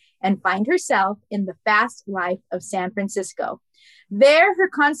love and find herself in the fast life of San Francisco. There, her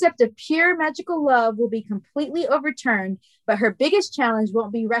concept of pure magical love will be completely overturned, but her biggest challenge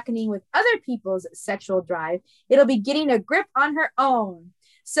won't be reckoning with other people's sexual drive. It'll be getting a grip on her own.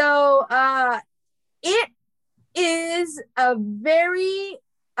 So it is a very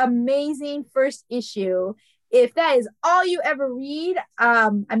amazing first issue. If that is all you ever read, I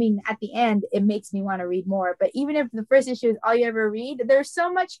mean, at the end, it makes me want to read more. But even if the first issue is all you ever read, there's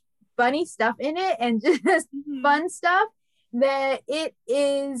so much funny stuff in it and just fun stuff that it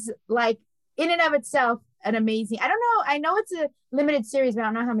is, like, in and of itself, an amazing. I don't know. I know it's a limited series, but I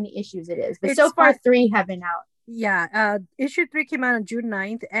don't know how many issues it is. But so far, 3 have been out. Yeah. Issue 3 came out on June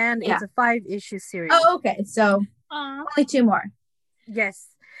 9th, and it's a 5-issue series. Oh, okay. So only 2 more. Yes.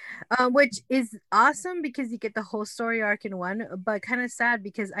 Which is awesome because you get the whole story arc in one, but kind of sad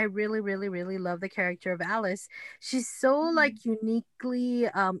because I really, really, really love the character of Alice. She's so like uniquely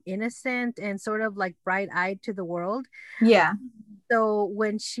innocent and sort of like bright-eyed to the world. Yeah. So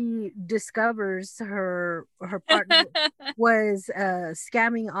when she discovers her partner was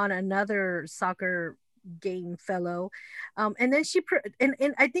scamming on another soccer game fellow, and then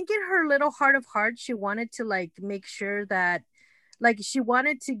and I think in her little heart of hearts, she wanted to like make sure that, like, she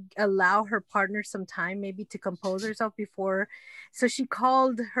wanted to allow her partner some time maybe to compose herself before. So she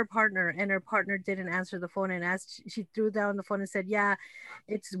called her partner, and her partner didn't answer the phone, and she threw down the phone and said, yeah,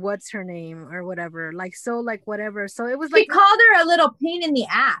 it's what's her name or whatever. Like, so like whatever. So it was like, he called her a little pain in the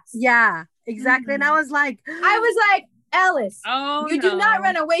ass. Yeah, exactly. And I was like, Alice, you do not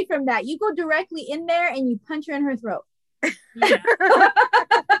run away from that. You go directly in there and you punch her in her throat. Yeah.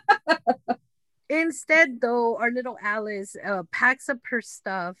 Instead, though, our little Alice packs up her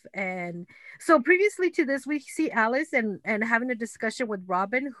stuff. And so previously to this, we see Alice and having a discussion with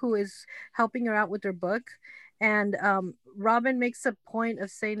Robin, who is helping her out with her book. And Robin makes a point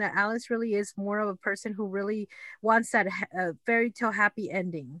of saying that Alice really is more of a person who really wants that fairy tale happy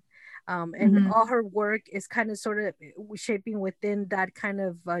ending. And all her work is kind of sort of shaping within that kind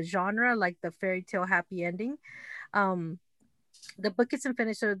of genre, like the fairy tale happy ending. The book isn't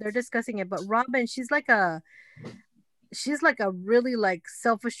finished, so they're discussing it, but Robin, she's like a really like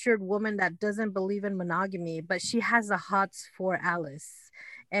self-assured woman that doesn't believe in monogamy, but she has the hots for Alice,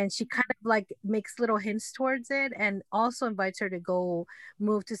 and she kind of like makes little hints towards it, and also invites her to go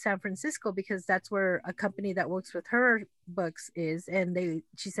move to San Francisco because that's where a company that works with her books is, and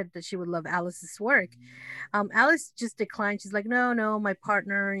she said that she would love Alice's work. Alice just declined. She's like, no, my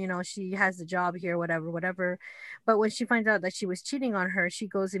partner, she has a job here, whatever. But when she finds out that she was cheating on her, she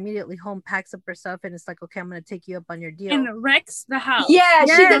goes immediately home, packs up her stuff, and it's like, okay, I'm gonna take you up on your deal. And wrecks the house. Yeah,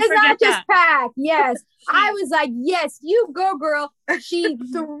 she does not just pack. Yes. I was like, yes, you go, girl. She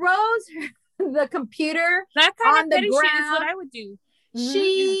throws the computer that kind on of the petty ground. shit is what I would do.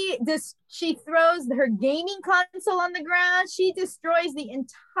 She throws her gaming console on the ground. She destroys the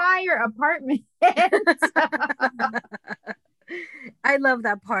entire apartment. I love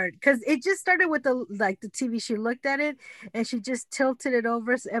that part because it just started with the TV. She looked at it and she just tilted it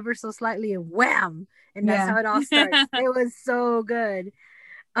over ever so slightly and wham, and that's how it all starts. It was so good.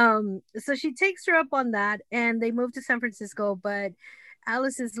 So she takes her up on that and they move to San Francisco, but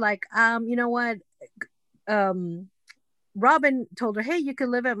Alice is like, you know what? Robin told her, hey, you can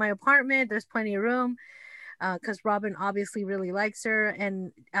live at my apartment. There's plenty of room. Because Robin obviously really likes her,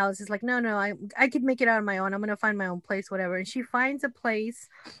 and Alice is like, no, I could make it out on my own. I'm gonna find my own place, whatever. And she finds a place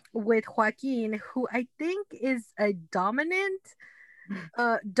with Joaquin, who I think is a dominatrix.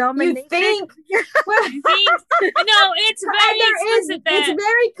 You think? No, it's very explicit. It's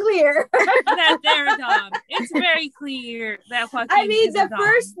very clear that they're dom. It's very clear that Joaquin. I mean, the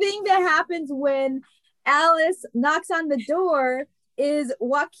first thing that happens when Alice knocks on the door is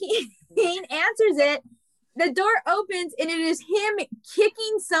Joaquin answers it. The door opens and it is him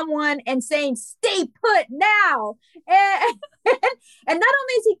kicking someone and saying, stay put now. And not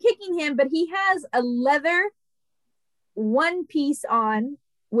only is he kicking him, but he has a leather one piece on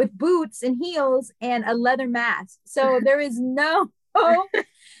with boots and heels and a leather mask. So there is no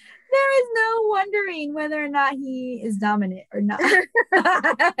wondering whether or not he is dominant or not. So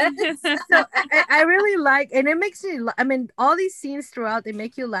I really like, and it makes me, I mean, all these scenes throughout, they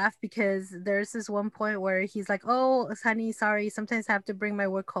make you laugh because there's this one point where he's like, oh, honey, sorry, sometimes I have to bring my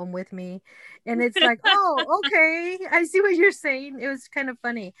work home with me. And it's like, oh, okay, I see what you're saying. It was kind of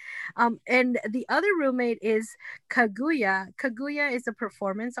funny. And the other roommate is Kaguya. Kaguya is a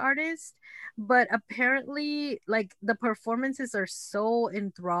performance artist, but apparently like the performances are so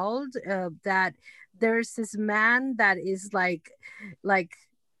enthralled that there's this man that is like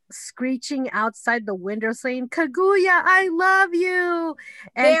screeching outside the window saying, Kaguya, I love you.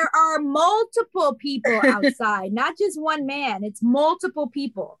 And there are multiple people outside, not just one man, it's multiple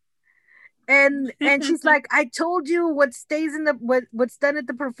people. And she's like, I told you what's done at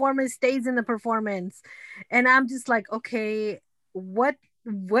the performance stays in the performance. And I'm just like, okay, what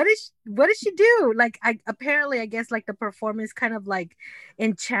does she do? Like, I guess like the performance kind of like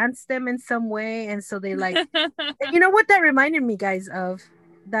enchants them in some way, and so they like you know what that reminded me, guys, of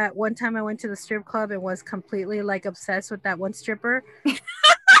that one time I went to the strip club and was completely like obsessed with that one stripper.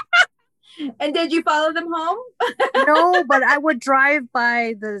 And did you follow them home? No, but I would drive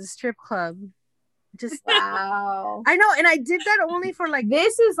by the strip club. Just wow. I know, and I did that only for like,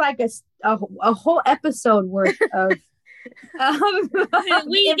 this is like a whole episode worth of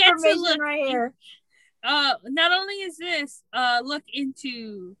we get to look right here. Not only is this look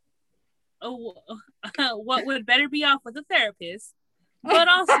into what would better be off with a therapist, but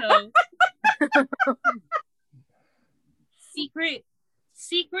also secret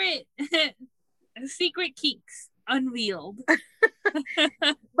kinks unveiled.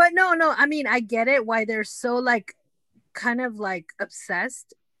 But no, I mean, I get it why they're so like kind of like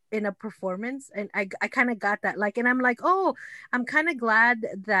obsessed in a performance, and I kind of got that, like, and I'm like, oh, I'm kind of glad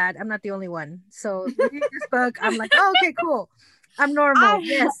that I'm not the only one. So reading this book, I'm like, oh, okay, cool, I'm normal.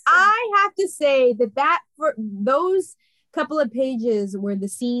 Yes, I have to say that for those couple of pages where the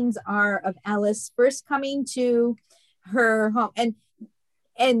scenes are of Alice first coming to her home,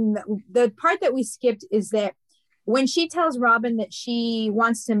 and the part that we skipped is that when she tells Robin that she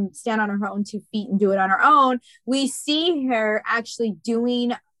wants to stand on her own 2 feet and do it on her own, we see her actually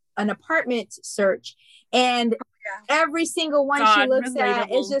doing an apartment search, and every single one she looks at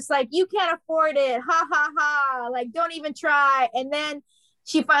is just like, you can't afford it, ha ha ha, like, don't even try. And then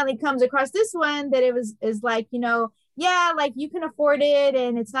she finally comes across this one that is like, you know, yeah, like, you can afford it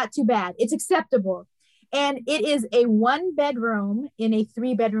and it's not too bad, it's acceptable. And it is a 1-bedroom in a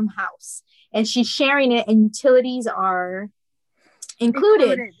 3-bedroom house, and she's sharing it, and utilities are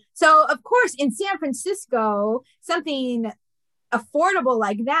included. So of course in San Francisco, something affordable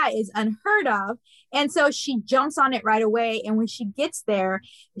like that is unheard of. And so she jumps on it right away. And when she gets there,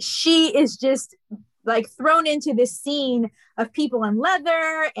 she is just like thrown into this scene of people in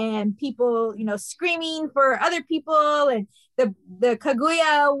leather and people, you know, screaming for other people. And the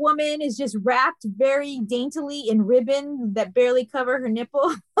Kaguya woman is just wrapped very daintily in ribbon that barely cover her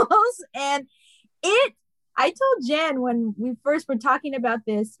nipples. And I told Jen when we first were talking about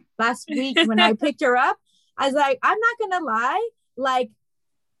this last week, when I picked her up, I was like, I'm not going to lie. Like,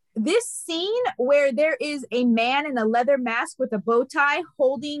 this scene where there is a man in a leather mask with a bow tie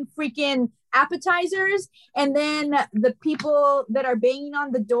holding freaking appetizers, and then the people that are banging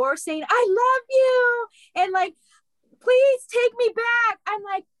on the door saying, I love you, and like, please take me back. I'm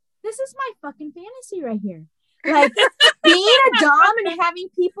like, this is my fucking fantasy right here. Like, being a dom and having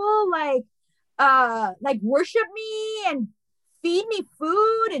people like worship me and feed me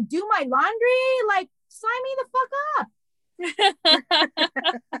food and do my laundry, like, sign me the fuck up.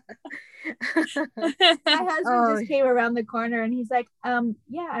 My husband just came around the corner and he's like,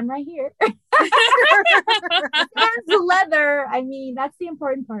 yeah, I'm right here. Hands the leather. I mean, that's the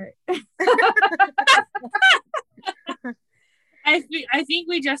important part. I think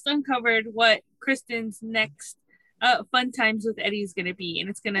we just uncovered what Kristen's next fun times with Eddie is going to be, and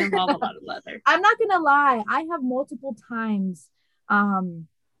it's going to involve a lot of leather. I'm not going to lie. I have multiple times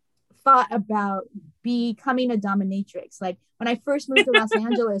thought about becoming a dominatrix. Like, when I first moved to Los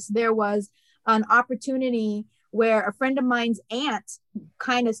Angeles, there was an opportunity where a friend of mine's aunt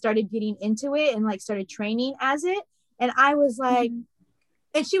kind of started getting into it and like started training as it. And I was like,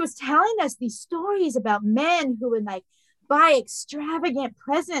 and she was telling us these stories about men who would like buy extravagant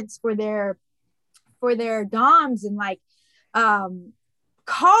presents for their doms and like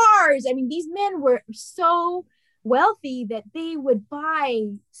cars. I mean, these men were so wealthy that they would buy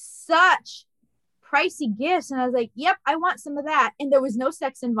such pricey gifts. And I was like, yep, I want some of that. And there was no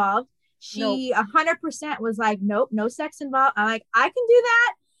sex involved. She 100% was like, nope, no sex involved. I'm like, I can do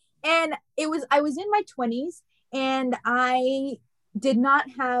that. And I was in my 20s and I did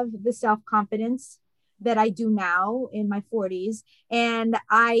not have the self-confidence that I do now in my 40s. And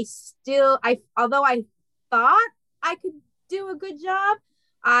although I thought I could do a good job,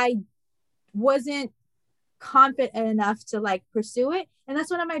 I wasn't confident enough to like pursue it. And that's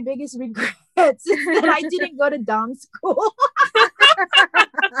one of my biggest regrets is that I didn't go to dom school.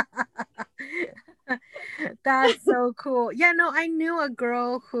 That's so cool. Yeah, no, I knew a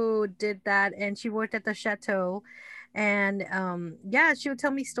girl who did that, and she worked at the chateau, and yeah, she would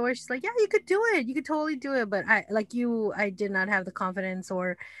tell me stories. She's like, yeah, you could do it, you could totally do it, but I did not have the confidence,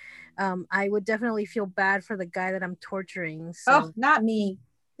 or I would definitely feel bad for the guy that I'm torturing. So. Oh, not me.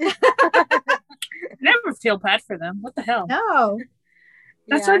 Never feel bad for them. What the hell? No.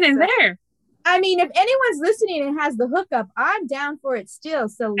 That's why they're there. I mean, if anyone's listening and has the hookup, I'm down for it still.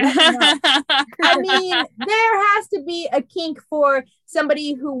 So let me know. I mean, there has to be a kink for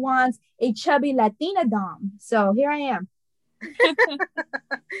somebody who wants a chubby Latina dom. So here I am.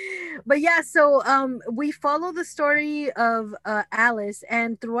 But yeah, so we follow the story of Alice,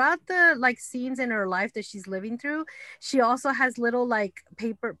 and throughout the like scenes in her life that she's living through, she also has little like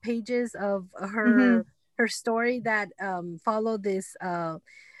paper pages of her story that follow this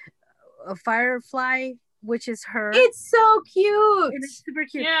a firefly, which is her. It's so cute. It's super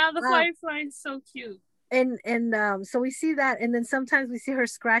cute. Yeah, the firefly is so cute. And so we see that, and then sometimes we see her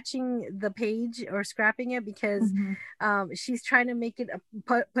scratching the page or scrapping it because she's trying to make it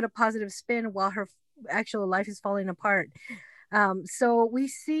put a positive spin while her actual life is falling apart. So we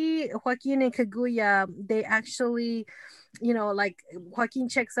see Joaquin and Kaguya, they actually, you know, like Joaquin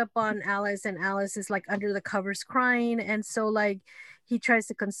checks up on Alice, and Alice is like under the covers crying, and so like he tries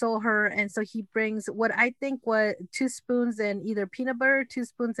to console her, and so he brings what I think was 2 spoons and either peanut butter, 2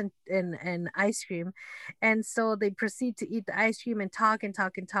 spoons and ice cream, and so they proceed to eat the ice cream and talk and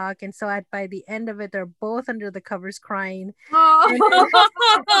talk and talk, and so by the end of it, they're both under the covers crying. And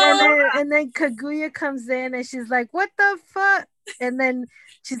then Kaguya comes in and she's like, "What the fuck?" And then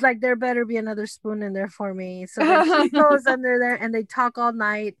she's like, "There better be another spoon in there for me." So then she goes under there and they talk all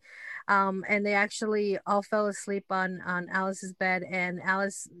night. And they actually all fell asleep on Alice's bed, and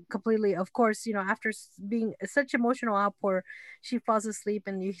Alice completely, of course, you know, after being such emotional outpour, she falls asleep,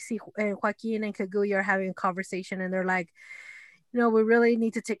 and you see Joaquin and Kaguya are having a conversation, and they're like, you know, we really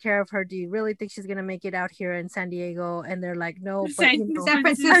need to take care of her. Do you really think she's gonna make it out here in San Diego? And they're like, no, but you know, San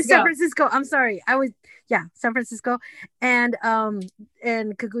Francisco. San Francisco. I'm sorry, San Francisco. And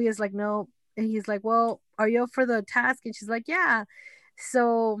Kaguya's like, no, and he's like, well, are you up for the task? And she's like, yeah.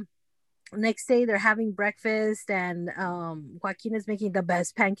 So next day they're having breakfast, and Joaquin is making the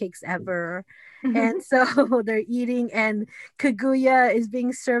best pancakes ever. And so they're eating, and Kaguya is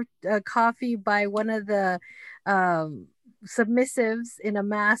being served coffee by one of the submissives in a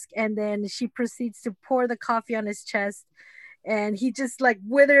mask, and then she proceeds to pour the coffee on his chest, and he just like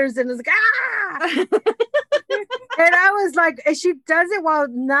withers and is like, ah. And I was like, and she does it while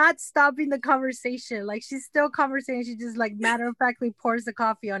not stopping the conversation. Like, she's still conversating. She just like matter of factly pours the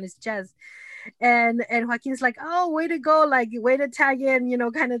coffee on his chest. And Joaquin's like, oh, way to go, like way to tag in, you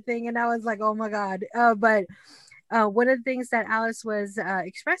know, kind of thing. And I was like, oh my God. But one of the things that Alice was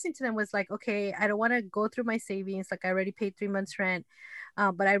expressing to them was like, okay, I don't want to go through my savings. Like, I already paid 3 months rent,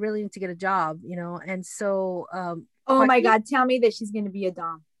 but I really need to get a job, you know? And so, oh Joaquin, my God, tell me that she's going to be a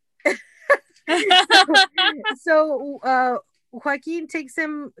dom. so Joaquin takes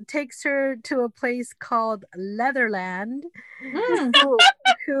her to a place called Leatherland,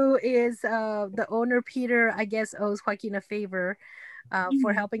 who is the owner, Peter, I guess, owes Joaquin a favor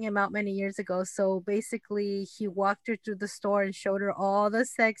for helping him out many years ago. So basically he walked her through the store and showed her all the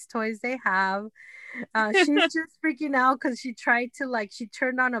sex toys they have. She's just freaking out because she tried to, like, she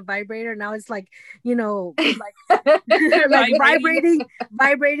turned on a vibrator. Now it's like, you know, like, like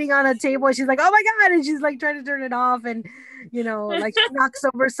vibrating on a table. She's like, oh my God. And she's like trying to turn it off. And, you know, like she knocks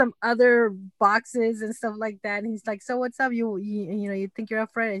over some other boxes and stuff like that. And he's like, so what's up? You know, you think you're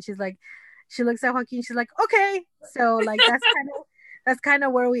up for it? And she's like, she looks at Joaquin. She's like, okay. So like, that's kind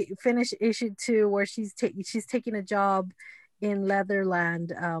of where we finish issue 2, where she's taking a job in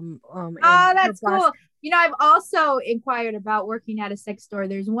Leatherland. Oh, that's cool. You know, I've also inquired about working at a sex store.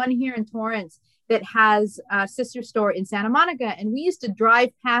 There's one here in Torrance that has a sister store in Santa Monica, and we used to drive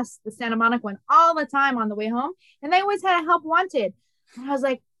past the Santa Monica one all the time on the way home, and they always had a help wanted. And I was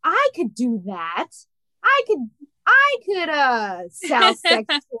like, I could do that. I could sell sex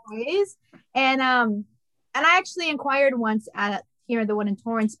toys. And I actually inquired once at here, the one in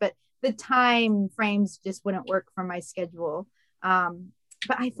Torrance, but the time frames just wouldn't work for my schedule. But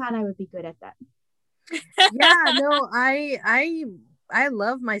I thought I would be good at that. Yeah, no, I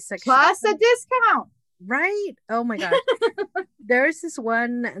love my sex plus a discount, right? Oh my God. There's this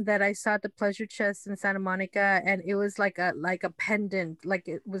one that I saw at the Pleasure Chest in Santa Monica, and it was like a pendant, like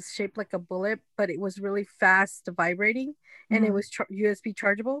it was shaped like a bullet, but it was really fast vibrating, and it was USB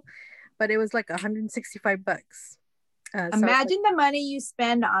chargeable, but it was like $165. Imagine the money you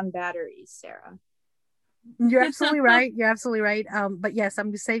spend on batteries, Sarah. You're absolutely right. But yes,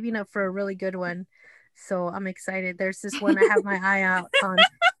 I'm saving up for a really good one, so I'm excited. There's this one I have my eye out on.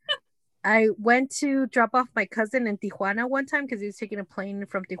 I went to drop off my cousin in Tijuana one time because he was taking a plane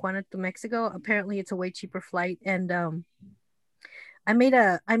from Tijuana to Mexico. Apparently it's a way cheaper flight, and I made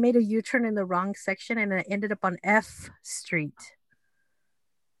a U-turn in the wrong section, and I ended up on F Street.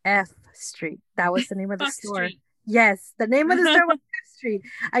 That was the name of the store. Street. Yes, the name of the store was F Street.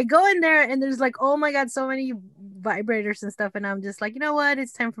 I go in there, and there's like, oh my God, so many vibrators and stuff, and I'm just like, you know what,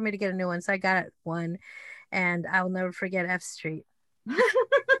 it's time for me to get a new one. So I got one, and I'll never forget F Street. But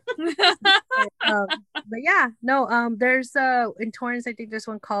yeah, no, there's in Torrance, I think there's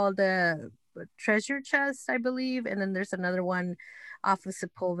one called Treasure Chest, I believe, and then there's another one off of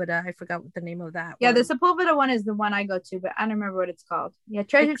Sepulveda. I forgot what the name of that. Yeah, the Sepulveda one is the one I go to, but I don't remember what it's called. Yeah,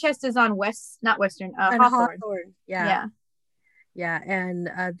 Treasure Chest is on Hawthorne. Yeah. And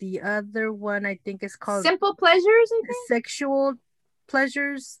the other one I think is called Simple Pleasures. I think Sexual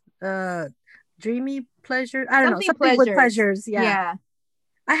Pleasures, Dreamy Pleasure. I don't know, something with pleasures. Yeah.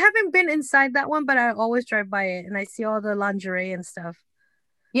 I haven't been inside that one, but I always drive by it and I see all the lingerie and stuff.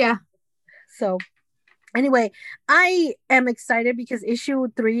 Yeah. So anyway, I am excited because issue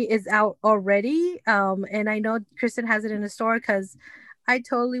 3 is out already. And I know Kristen has it in the store because I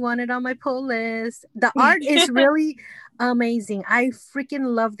totally want it on my pull list. The art is really amazing. I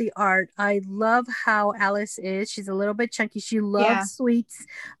freaking love the art. I love how Alice is. She's a little bit chunky. She loves sweets,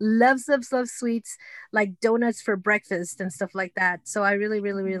 loves sweets, like donuts for breakfast and stuff like that. So I really,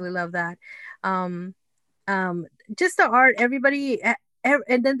 really, really love that. Just the art, everybody.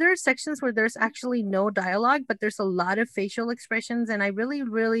 And then there are sections where there's actually no dialogue, but there's a lot of facial expressions. And I really,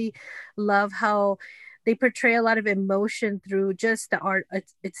 really love how they portray a lot of emotion through just the art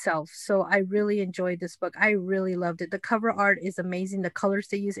itself. So I really enjoyed this book. I really loved it. The cover art is amazing. The colors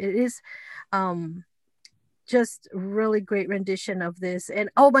they use, it is just really great rendition of this. And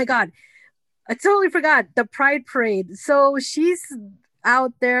oh my God, I totally forgot the Pride Parade. So she's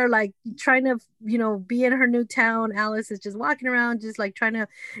out there like trying to, you know, be in her new town. Alice is just walking around, just like trying to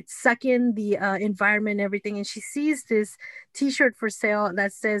suck in the environment and everything. And she sees this t-shirt for sale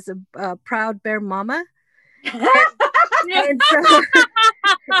that says Proud Bear Mama. and so,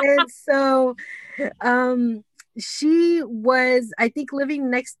 and so she was, I think, living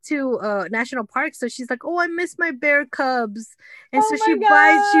next to national park, so she's like, oh, I miss my bear cubs, and so she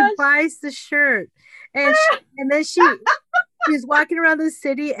buys the shirt, and then she's walking around the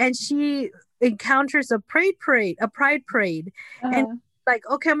city, and she encounters a pride parade, and like,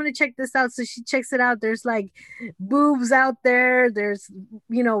 okay, I'm gonna check this out. So she checks it out. There's like boobs out there. There's,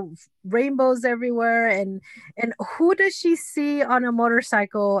 you know, rainbows everywhere. And who does she see on a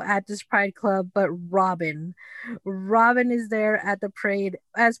motorcycle at this pride club but Robin? Robin is there at the parade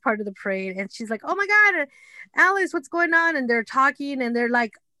as part of the parade, and she's like, oh my God, Alice, what's going on? And they're talking, and they're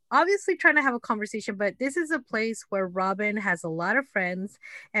like obviously trying to have a conversation, but this is a place where Robin has a lot of friends,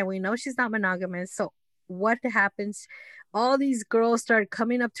 and we know she's not monogamous. So what happens? All these girls start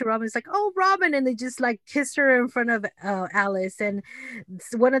coming up to Robin. It's like, oh, Robin, and they just like kiss her in front of Alice, and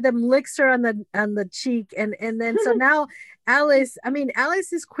one of them licks her on the cheek, and then so now Alice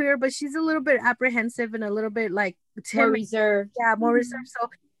is queer, but she's a little bit apprehensive and a little bit like more reserved. Yeah, more reserved. So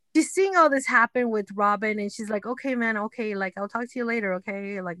she's seeing all this happen with Robin, and she's like, okay, man, okay, like I'll talk to you later,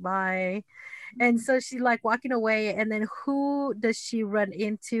 okay, like bye. And so she's like walking away, and then who does she run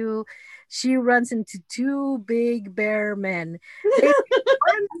into? She runs into two big bear men. They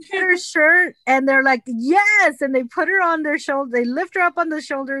her shirt, and they're like, yes, and they put her on their shoulder. They lift her up on the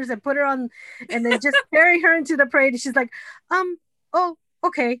shoulders and put her on, and they just carry her into the parade. And she's like, oh,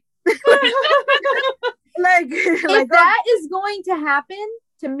 okay. like if that is going to happen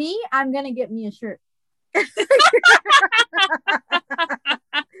to me, I'm gonna get me a shirt.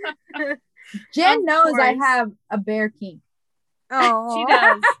 Jen knows I have a bear kink. Oh, she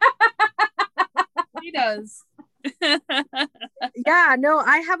does. She does. Yeah, no,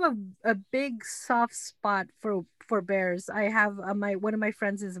 I have a big soft spot for bears. I have one of my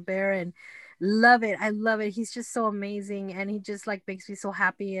friends is a bear, and love it. I love it. He's just so amazing, and he just like makes me so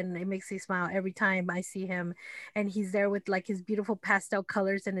happy, and it makes me smile every time I see him. And he's there with like his beautiful pastel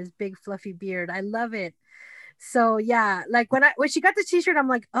colors and his big fluffy beard. I love it. So yeah, like when she got the t-shirt, I'm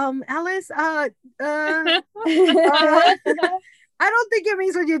like, Alice, I don't think it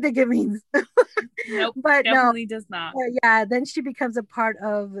means what you think it means. Nope, but definitely does not. Yeah, then she becomes a part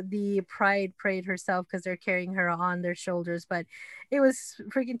of the pride parade herself because they're carrying her on their shoulders. But it was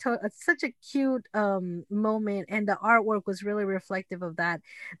freaking such a cute moment, and the artwork was really reflective of that.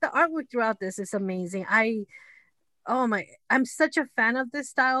 The artwork throughout this is amazing. I'm such a fan of this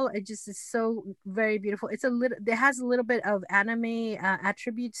style. It just is so very beautiful. It has a little bit of anime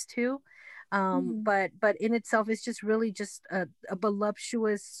attributes too. But in itself, it's just really just a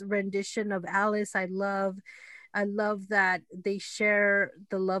voluptuous rendition of Alice. I love that they share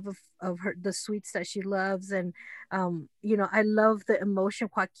the love of her, the sweets that she loves. And I love the emotion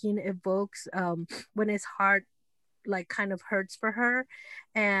Joaquin evokes when his heart like kind of hurts for her.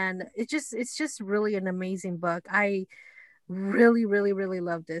 And it's just really an amazing book. I really, really, really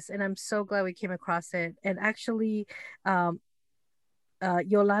love this, and I'm so glad we came across it. And actually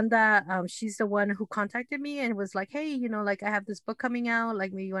Yolanda, she's the one who contacted me and was like, hey, like I have this book coming out,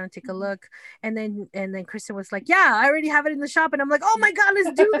 like maybe you want to take a look. And then Kristen was like, yeah, I already have it in the shop. And I'm like, oh my God,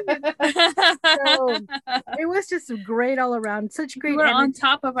 let's do it. So it was just great all around. Such great We're on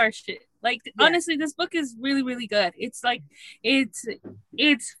top of our shit. Like, yeah. Honestly, this book is really, really good. It's like, it's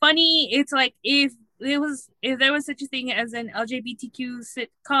funny. It's like, if there was such a thing as an LGBTQ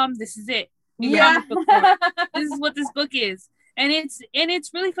sitcom, this is it. Yeah. This is what this book is. And it's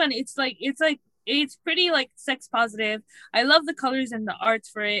really fun. It's pretty like sex positive. I love the colors and the arts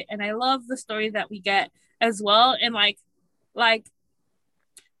for it, and I love the story that we get as well. And like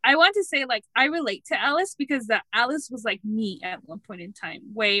I want to say, like, I relate to Alice because that Alice was like me at one point in time,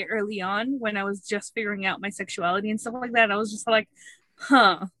 way early on when I was just figuring out my sexuality and stuff like that. I was just like,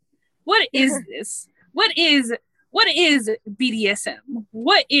 what is this? What is BDSM?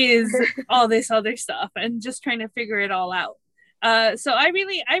 What is all this other stuff? And just trying to figure it all out. So I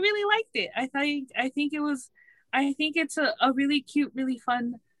really liked it. I think it's a really cute, really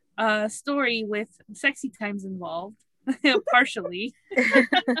fun story with sexy times involved. Partially.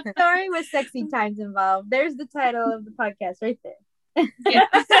 Story with sexy times involved. There's the title of the podcast right there. Yeah.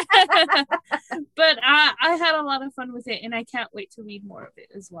 But I had a lot of fun with it, and I can't wait to read more of it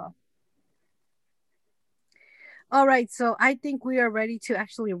as well. All right, so I think we are ready to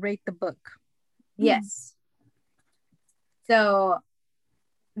actually rate the book. Yes. So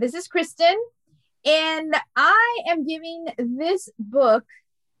this is Kristen, and I am giving this book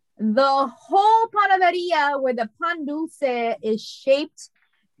the whole panaderia where the pan dulce is shaped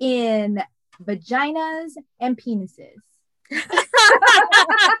in vaginas and penises.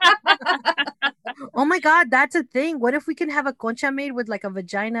 Oh my God, that's a thing. What if we can have a concha made with like a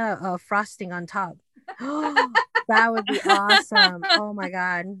vagina frosting on top? That would be awesome. Oh my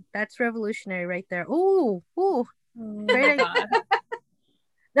God, that's revolutionary right there. Ooh, ooh, great idea.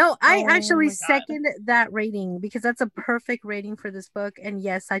 No, I actually second that rating because that's a perfect rating for this book. And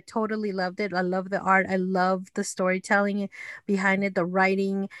yes, I totally loved it. I love the art. I love the storytelling behind it, the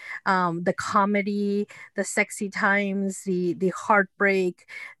writing, the comedy, the sexy times, the heartbreak,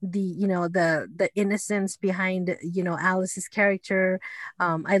 the innocence behind, Alice's character.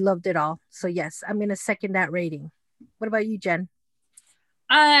 I loved it all. So yes, I'm gonna second that rating. What about you, Jen?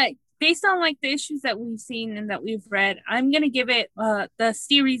 Based on like the issues that we've seen and that we've read, I'm gonna give it the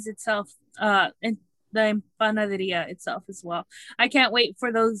series itself, and the Panaderia itself as well. I can't wait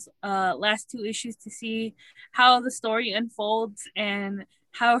for those last 2 issues to see how the story unfolds and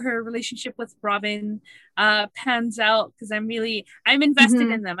how her relationship with Robin pans out, because I'm invested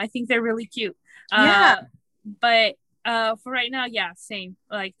in them. I think they're really cute. But for right now, yeah, same.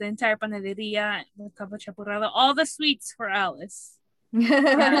 Like the entire Panaderia, the Cava Chapurrado, all the sweets for Alice.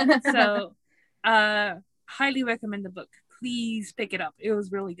 So highly recommend the book. Please pick it up. It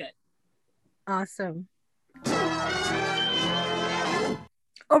was really good. Awesome.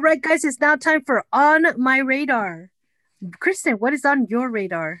 All right, guys, it's now time for On My Radar. Kristen, what is on your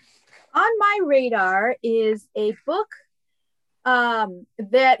radar? On my radar is a book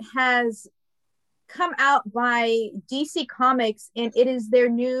that has come out by DC Comics, and it is their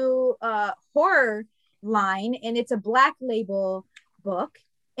new horror line, and it's a Black Label book,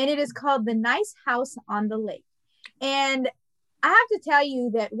 and it is called The Nice House on the Lake. And I have to tell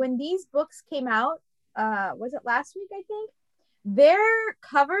you that when these books came out, was it last week, I think, their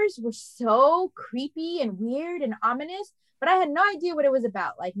covers were so creepy and weird and ominous, but I had no idea what it was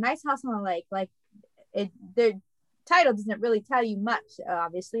about. Like Nice House on the Lake, like their title doesn't really tell you much.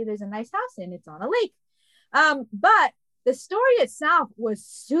 Obviously there's a nice house and it's on a lake, but the story itself was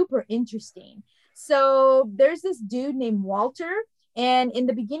super interesting. So there's this dude named Walter, and in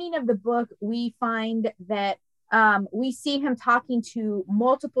the beginning of the book, we find that we see him talking to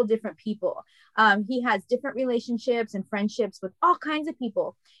multiple different people. He has different relationships and friendships with all kinds of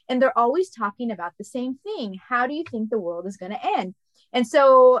people, and they're always talking about the same thing. How do you think the world is going to end? And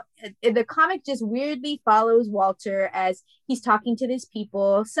so the comic just weirdly follows Walter as he's talking to these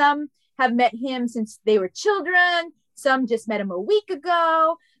people. Some have met him since they were children. Some just met him a week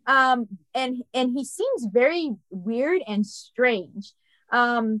ago. And he seems very weird and strange.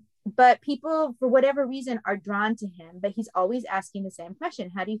 But people, for whatever reason, are drawn to him. But he's always asking the same question: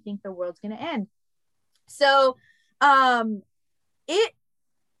 how do you think the world's going to end? So it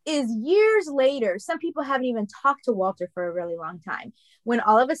is years later. Some people haven't even talked to Walter for a really long time, when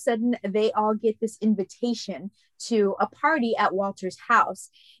all of a sudden they all get this invitation to a party at Walter's house.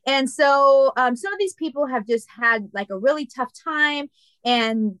 And so some of these people have just had like a really tough time,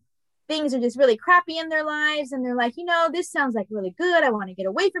 and things are just really crappy in their lives, and they're like, this sounds like really good. I want to get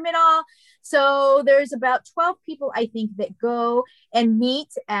away from it all. So there's about 12 people, I think, that go and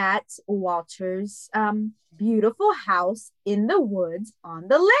meet at Walter's beautiful house in the woods on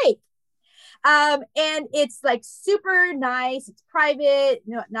the lake. And it's like super nice. It's private.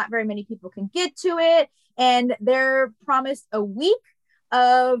 Not very many people can get to it. And they're promised a week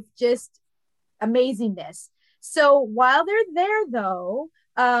of just amazingness. So while they're there, though,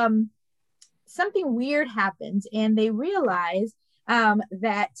 something weird happens, and they realize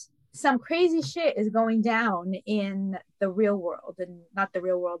that some crazy shit is going down in the real world, and not the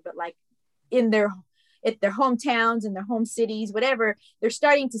real world, but like in their hometowns and their home cities, whatever. They're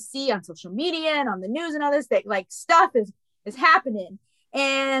starting to see on social media and on the news and all this, that like stuff is happening.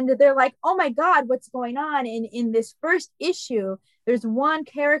 And they're like, oh my God, what's going on? And in this first issue, there's one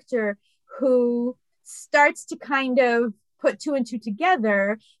character who starts to kind of put 2 and 2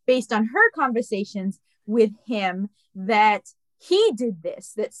 together based on her conversations with him, that he did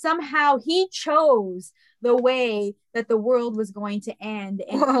this, that somehow he chose the way that the world was going to end,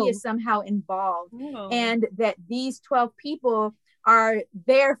 and He is somehow involved. And that these 12 people are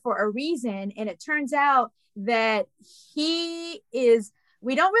there for a reason. And it turns out that he is,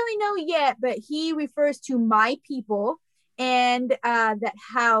 we don't really know yet, but he refers to my people, and that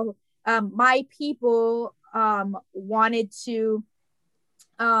how my people wanted to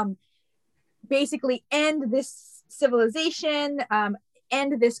basically end this civilization,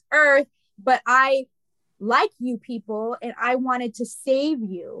 end this earth, but I like you people and I wanted to save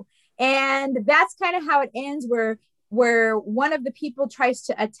you. And that's kind of how it ends, where one of the people tries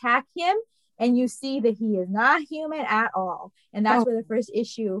to attack him, and you see that he is not human at all. And that's where the first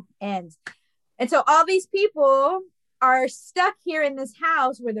issue ends. And so all these people are stuck here in this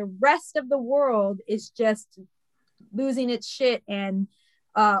house where the rest of the world is just losing its shit and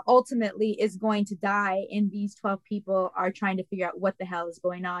ultimately is going to die. And these 12 people are trying to figure out what the hell is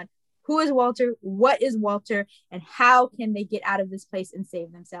going on. Who is Walter? What is Walter? And how can they get out of this place and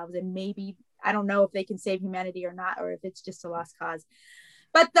save themselves? And maybe, I don't know if they can save humanity or not, or if it's just a lost cause.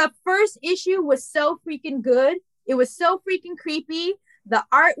 But the first issue was so freaking good. It was so freaking creepy. The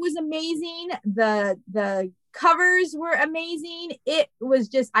art was amazing. The covers were amazing. It was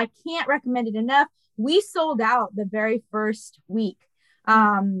just, I can't recommend it enough. We sold out the very first week.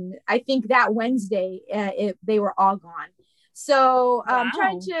 I think that Wednesday, they were all gone. So I'm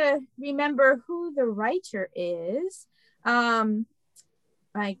trying to remember who the writer is.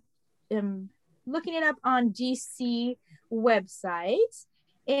 I am looking it up on DC website,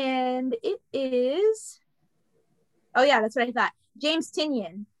 and it is, oh yeah, that's what I thought. James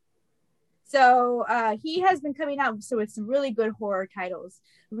Tynion. So he has been coming out with some really good horror titles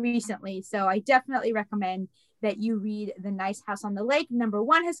recently. So I definitely recommend that you read The Nice House on the Lake.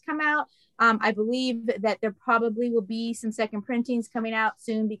 #1 has come out. I believe that there probably will be some second printings coming out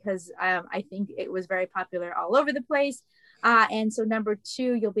soon because I think it was very popular all over the place. And so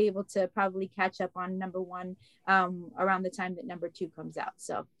 #2, you'll be able to probably catch up on #1 around the time that #2 comes out.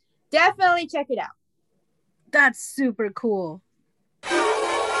 So definitely check it out. That's super cool.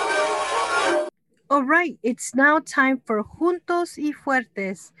 All right, it's now time for Juntos y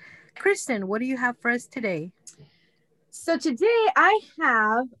Fuertes. Kristen, what do you have for us today? So today I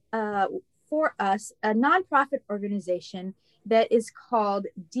have for us a nonprofit organization that is called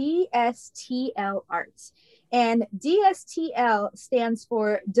DSTL Arts. And DSTL stands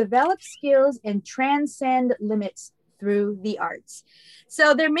for Develop Skills and Transcend Limits Through the Arts.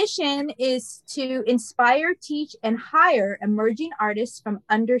 So their mission is to inspire, teach, and hire emerging artists from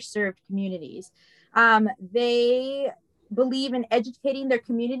underserved communities. They believe in educating their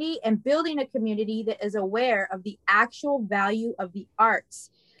community and building a community that is aware of the actual value of the arts,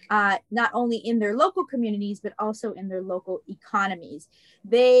 not only in their local communities, but also in their local economies.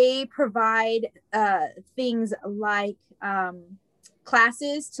 They provide things like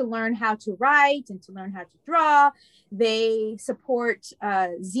classes to learn how to write and to learn how to draw. They support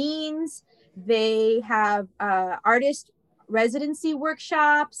zines. They have artist residency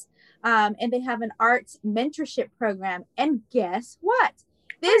workshops. And they have an arts mentorship program. And guess what?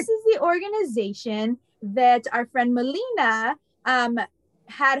 This is the organization that our friend Melina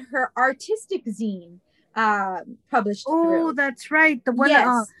had her artistic zine published through. Oh, that's right. The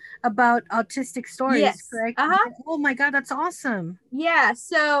one about autistic stories, correct? Oh my God, that's awesome. Yeah,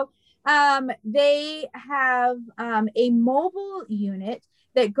 so they have a mobile unit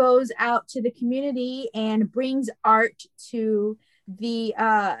that goes out to the community and brings art to the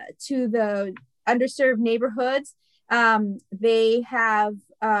underserved neighborhoods. They have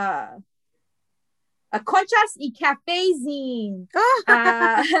a Conchas y Cafe zine.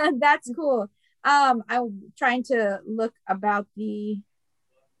 That's cool. I'm trying to look about the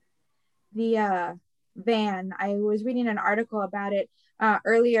van. I was reading an article about it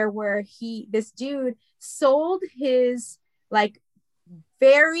earlier where this dude sold his like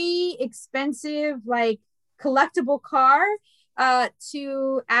very expensive like collectible car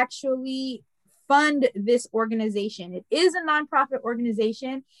to actually fund this organization. It is a nonprofit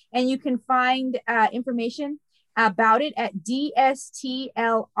organization, and you can find information about it at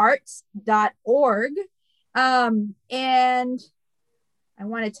dstlarts.org. And I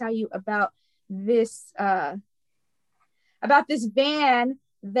want to tell you about this van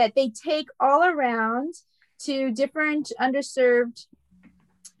that they take all around to different underserved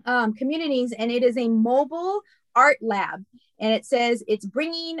communities, and it is a mobile art lab. And it says it's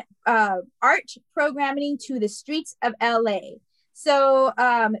bringing art programming to the streets of LA. So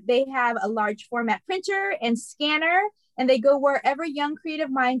they have a large format printer and scanner, and they go wherever young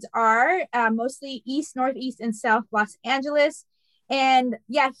creative minds are, mostly East, Northeast, and South Los Angeles. And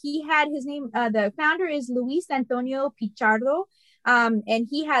yeah, he had his name, the founder is Luis Antonio Pichardo. And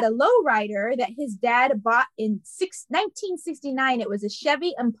he had a lowrider that his dad bought in 1969. It was a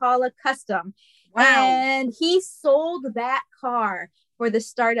Chevy Impala Custom. Wow. And he sold that car for the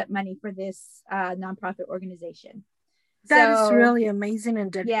startup money for this nonprofit organization. That is really amazing.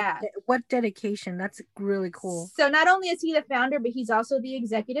 And what dedication. That's really cool. So not only is he the founder, but he's also the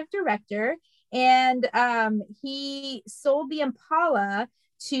executive director. And he sold the Impala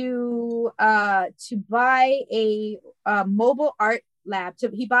to buy a mobile art lab.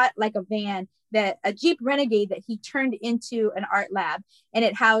 He bought like a van, a Jeep Renegade that he turned into an art lab, and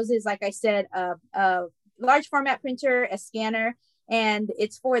it houses, like I said, a large format printer, a scanner, and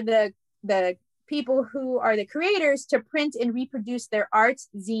it's for the people who are the creators to print and reproduce their arts,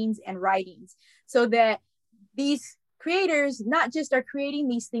 zines, and writings, so that these creators not just are creating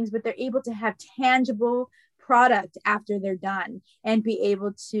these things, but they're able to have tangible product after they're done and be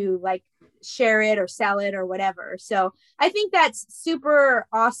able to like share it or sell it or whatever. So I think that's super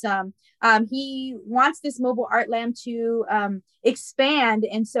awesome. He wants this mobile art lamp to expand,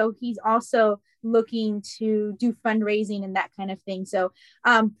 and so he's also looking to do fundraising and that kind of thing. So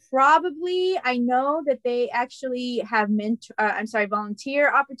probably, I know that they actually have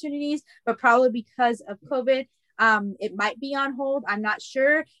volunteer opportunities, but probably because of COVID, it might be on hold. I'm not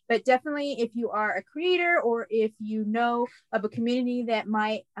sure, but definitely if you are a creator or if you know of a community that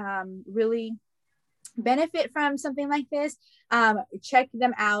might really benefit from something like this, check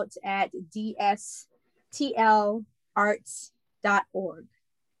them out at dstlarts.org.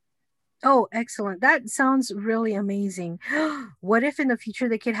 Oh, excellent. That sounds really amazing. What if in the future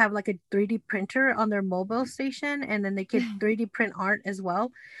they could have like a 3D printer on their mobile station and then they could 3D print art as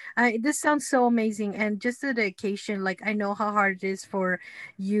well? This sounds so amazing. And just the dedication, like I know how hard it is for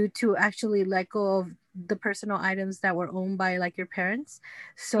you to actually let go of the personal items that were owned by like your parents.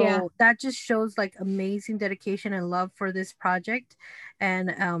 So that just shows like amazing dedication and love for this project.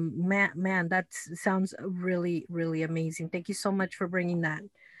 And man, that sounds really, really amazing. Thank you so much for bringing that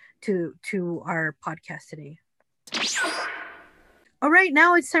to our podcast today. All right,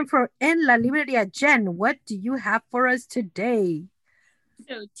 now it's time for En la Librería. Jen, what do you have for us today?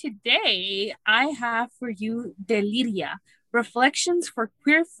 So today I have for you Deliria, Reflections for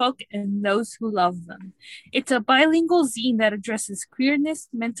Queer Folk and Those Who Love Them. It's a bilingual zine that addresses queerness,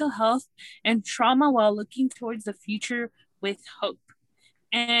 mental health, and trauma while looking towards the future with hope.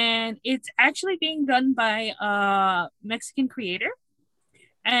 And it's actually being done by a Mexican creator.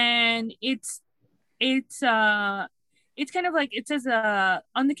 And it's kind of like, it says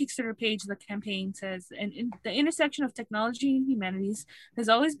on the Kickstarter page, the campaign says, and in the intersection of technology and humanities has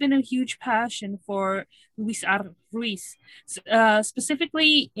always been a huge passion for Luis R. Ruiz,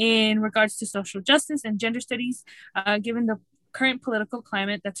 specifically in regards to social justice and gender studies, given the current political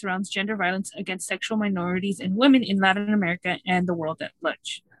climate that surrounds gender violence against sexual minorities and women in Latin America and the world at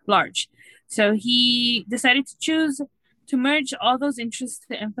large. So he decided to merge all those interests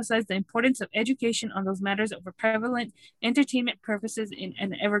to emphasize the importance of education on those matters over prevalent entertainment purposes in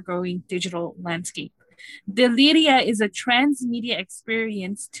an ever-growing digital landscape. Deliria is a transmedia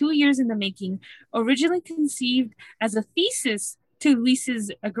experience 2 years in the making, originally conceived as a thesis to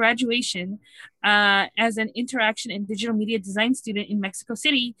Luis's graduation as an interaction and digital media design student in Mexico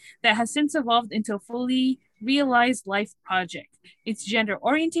City that has since evolved into a fully realized life project. It's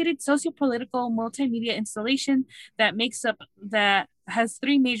gender-oriented, socio-political, multimedia installation that has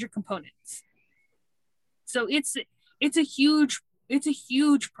 3 major components. So it's a huge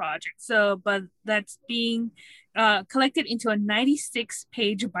project. But that's being collected into a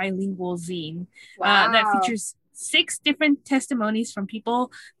 96-page bilingual zine. Wow. That features 6 different testimonies from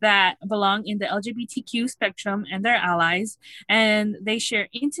people that belong in the LGBTQ spectrum and their allies, and they share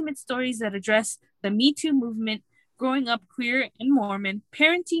intimate stories that address the Me Too movement, growing up queer and Mormon,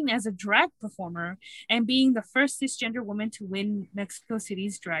 parenting as a drag performer, and being the first cisgender woman to win Mexico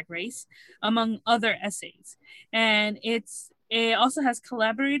City's drag race, among other essays. And it also has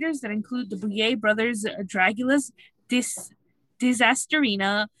collaborators that include the Bouye brothers, Dragula's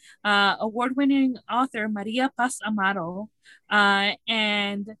Disasterina, award-winning author Maria Paz Amaro,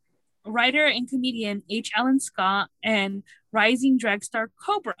 and writer and comedian H. Alan Scott, and rising drag star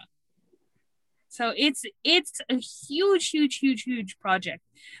Cobra. So it's a huge project,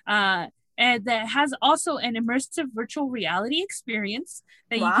 and that has also an immersive virtual reality experience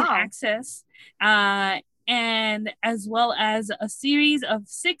that you can access, and as well as a series of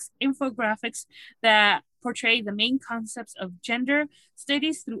 6 infographics that portray the main concepts of gender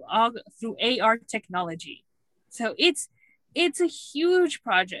studies through AR technology. So it's a huge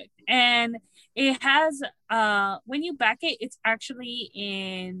project, and it has when you back it, it's actually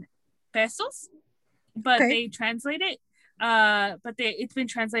in pesos, but they translate it. It's been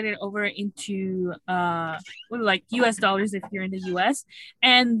translated over into like US dollars if you're in the US,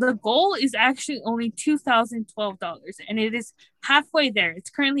 and the goal is actually only $2,012, and it is halfway there. It's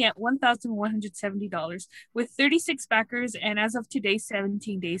currently at $1,170 with 36 backers, and as of today,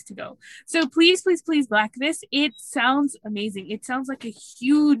 17 days to go. So please back this. It sounds amazing. It sounds like a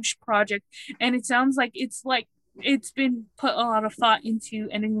huge project, and it sounds like it's been put a lot of thought into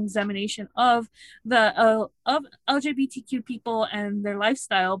an examination of the of LGBTQ people and their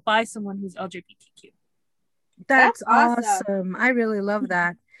lifestyle by someone who's LGBTQ. That's awesome. I really love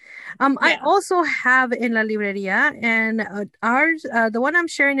that. I also have in La Libreria, and ours, the one I'm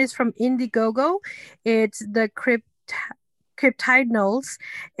sharing is from Indiegogo. It's the Cryptidnals,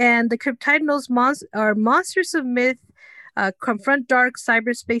 and the Cryptidnals are monsters of myth. Confront dark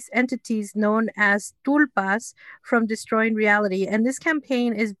cyberspace entities known as tulpas from destroying reality. And this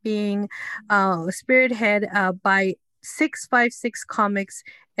campaign is being spearheaded by 656 Comics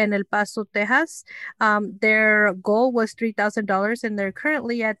in El Paso, Texas. Their goal was $3,000, and they're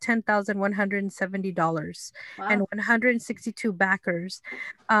currently at $10,170 and 162 backers.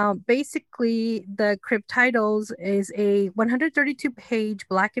 Basically, the Cryptidals is a 132-page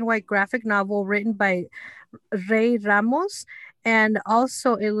black and white graphic novel written by Ray Ramos and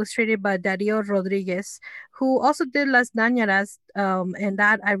also illustrated by Dario Rodriguez, who also did Las Dañaras, and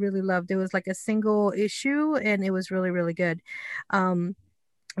that I really loved. It was like a single issue, and it was really, really good.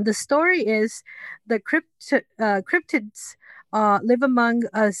 The story is the cryptids live among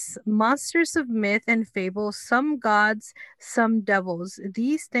us, monsters of myth and fable, some gods, some devils.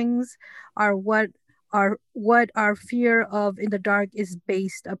 These things are what our fear of in the dark is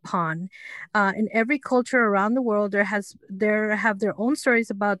based upon. In every culture around the world, there have their own stories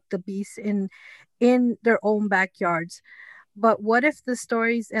about the beasts in their own backyards. But what if the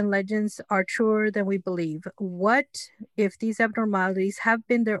stories and legends are truer than we believe? What if these abnormalities have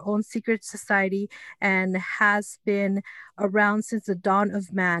been their own secret society and has been around since the dawn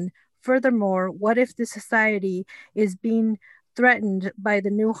of man? Furthermore, what if this society is being threatened by the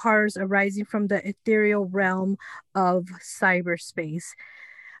new horrors arising from the ethereal realm of cyberspace?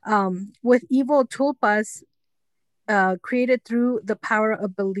 With evil tulpas created through the power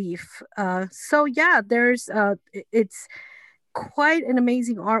of belief. So yeah, it's quite an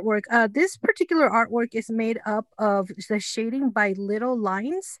amazing artwork. This particular artwork is made up of the shading by little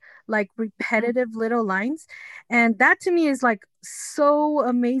lines, like repetitive little lines. And that to me is like so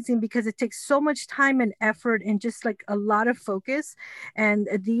amazing because it takes so much time and effort and just like a lot of focus. And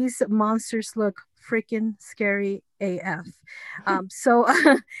these monsters look freaking scary AF. So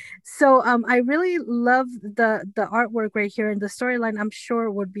I really love the artwork right here, and the storyline I'm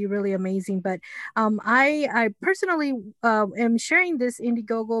sure would be really amazing. But I personally am sharing this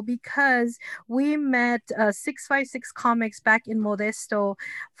Indiegogo because we met 656 Comics back in Modesto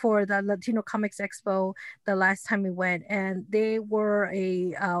for the Latino Comics Expo the last time we went, and they were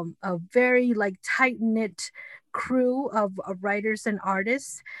a very like tight knit crew of writers and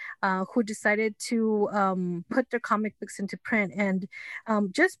artists who decided to put their comic books into print. And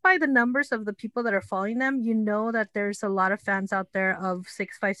just by the numbers of the people that are following them, you know that there's a lot of fans out there of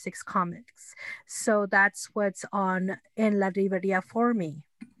 656 Comics. So that's what's on in La Libreria for me.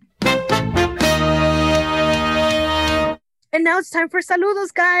 And now it's time for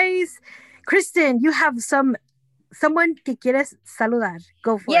saludos, guys. Kristen, you have someone que quieres saludar.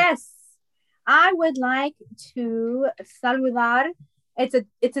 Go for it. Yes. I would like to saludar. It's a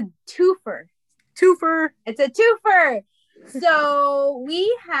twofer. It's a twofer. So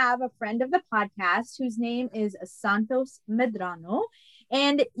we have a friend of the podcast whose name is Santos Medrano,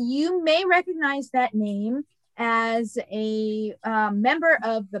 and you may recognize that name as a member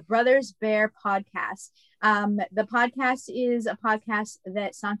of the Brothers Bear podcast. The podcast is a podcast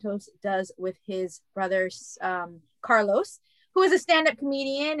that Santos does with his brothers, Carlos, who is a stand-up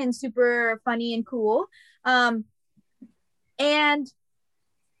comedian and super funny and cool. And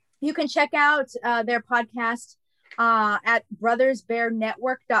you can check out their podcast at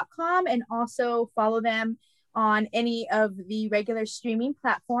brothersbearnetwork.com and also follow them on any of the regular streaming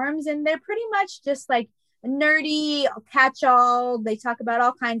platforms. And they're pretty much just like nerdy catch-all. They talk about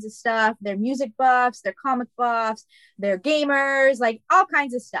all kinds of stuff. They're music buffs, they're comic buffs, they're gamers, like all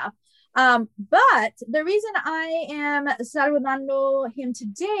kinds of stuff. But the reason I am saludando him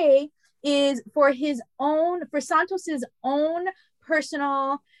today is for Santos's own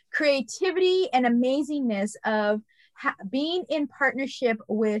personal creativity and amazingness of being in partnership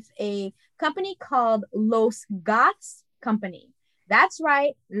with a company called Los Gatos Company. That's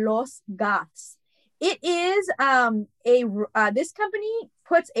right, Los Gatos. It is this company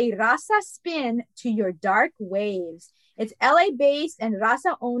puts a raza spin to your dark waves. It's LA-based and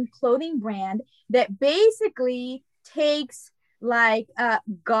raza-owned clothing brand that basically takes like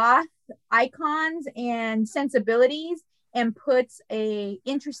goth icons and sensibilities and puts a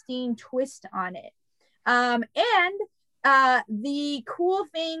interesting twist on it. And the cool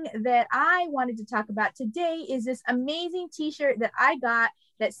thing that I wanted to talk about today is this amazing t-shirt that I got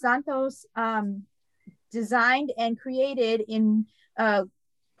that Santos designed and created in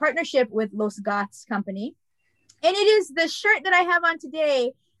partnership with Los Gatos Company. And it is the shirt that I have on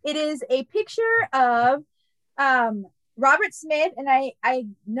today. It is a picture of Robert Smith, and I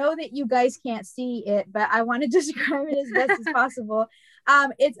know that you guys can't see it, but I want to describe it as best as possible.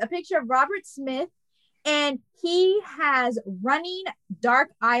 It's a picture of Robert Smith, and he has running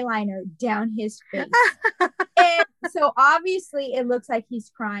dark eyeliner down his face. And so obviously it looks like he's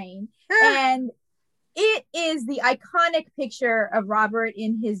crying. And it is the iconic picture of Robert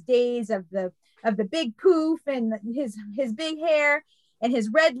in his days of the big poof and his big hair and his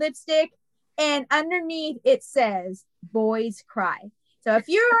red lipstick. And underneath it says, "Boys Cry." So if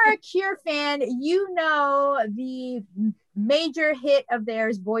you're a Cure fan, you know the major hit of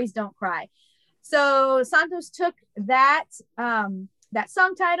theirs, "Boys Don't Cry." So Santos took that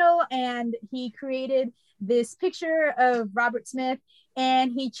song title and he created this picture of Robert Smith,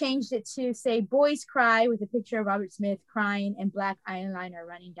 and he changed it to say "Boys Cry" with a picture of Robert Smith crying and black eyeliner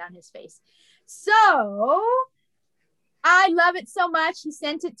running down his face. So I love it so much. He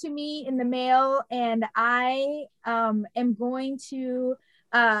sent it to me in the mail, and I am going to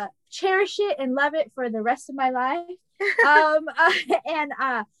cherish it and love it for the rest of my life. And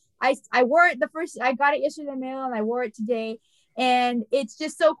I wore it I got it yesterday in the mail, and I wore it today, and it's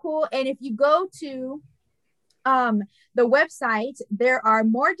just so cool. And if you go to the website, there are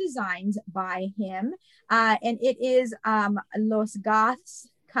more designs by him, and it is Los Goths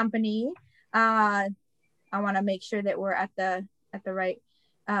Company. I want to make sure that we're at the right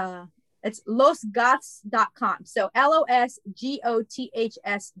it's losgoths.com. So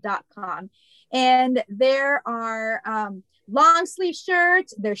LOSGOTHS.com. And there are long sleeve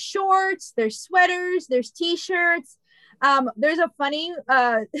shirts, there's shorts, there's sweaters, there's t-shirts. There's a funny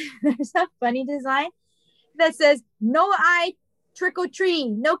design that says "No I trick or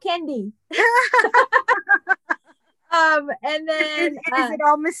treat, no candy." And then is it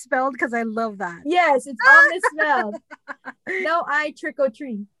all misspelled? Because I love that. Yes, it's all misspelled. "No I trick or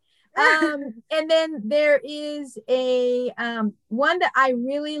treat." And then there is a one that I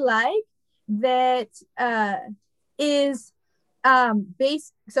really like that is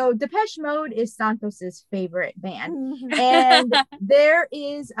so Depeche Mode is Santos's favorite band. And there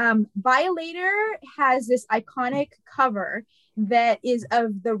is Violator has this iconic cover that is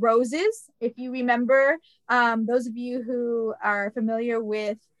of the Roses. If you remember, those of you who are familiar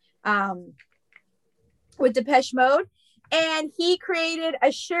with Depeche Mode, and he created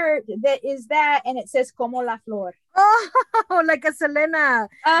a shirt that is that, and it says "Como la Flor." Oh, like a Selena.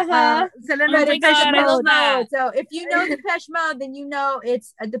 Selena Depeche Mode. So if you know Depeche Mode, then you know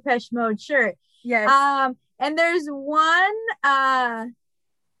it's a Depeche Mode shirt. Yes. And there's one that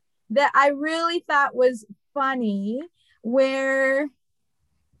I really thought was funny, where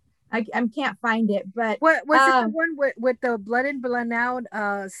I can't find it, but what was it, the one with the blood in, blood out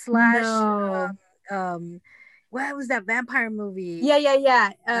slash what was that vampire movie?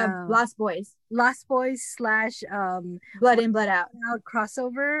 Yeah. Lost Boys slash blood in, blood out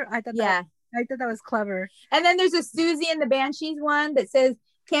crossover. I thought that was clever. And then there's a Susie and the Banshees one that says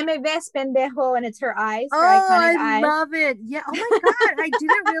 "Que me ves, pendejo," and it's her eyes. I love it. Yeah. Oh my god, I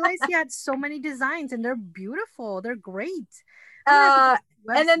didn't realize he had so many designs, and they're beautiful. They're great. And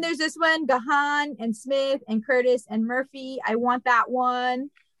then there's this one, Gahan and Smith and Curtis and Murphy. I want that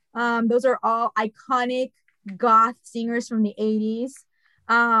one. Those are all iconic goth singers from the 80s.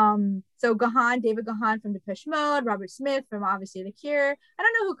 So David Gahan from Depeche Mode, Robert Smith from obviously The Cure. I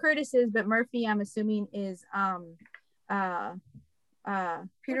don't know who Curtis is, but Murphy, I'm assuming, is Peter Murphy.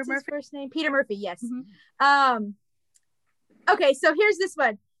 His first name? Peter Murphy, yes. Mm-hmm. Okay, so here's this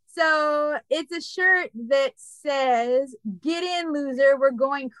one. So it's a shirt that says "Get in, loser, we're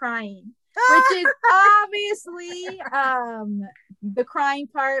going crying," which is obviously the crying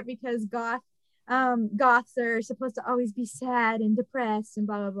part, because goths are supposed to always be sad and depressed and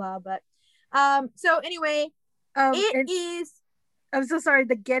blah blah blah. But so anyway, it is. I'm so sorry.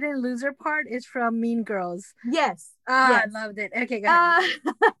 The "get in, loser" part is from Mean Girls. Yes. Yes. I loved it. Okay, go ahead.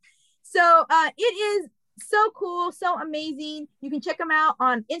 So it is so cool, so amazing. You can check them out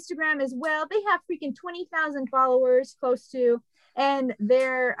on Instagram as well. They have freaking 20,000 followers, close to, and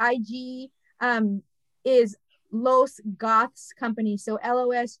their IG is Los Goths Company. So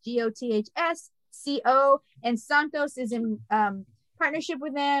LOSGOTHSCO, and Santos is in partnership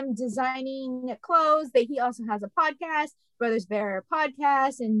with them, designing clothes. He also has a podcast, Brothers Bear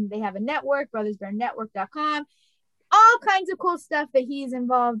Podcast, and they have a network, brothersbearnetwork.com. All kinds of cool stuff that he's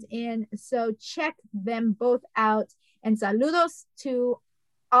involved in. So check them both out, and saludos to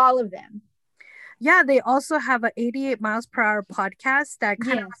all of them. Yeah, they also have a 88 miles per hour podcast that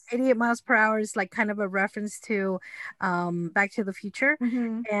kind of 88 miles per hour is like kind of a reference to Back to the Future.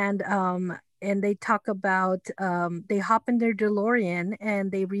 Mm-hmm. And they talk about they hop in their DeLorean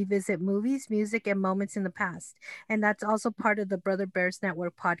and they revisit movies, music, and moments in the past. And that's also part of the Brother Bears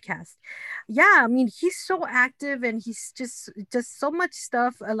Network podcast. Yeah, I mean, he's so active and he's just so much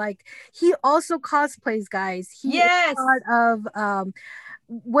stuff. Like he also cosplays, guys. He is part of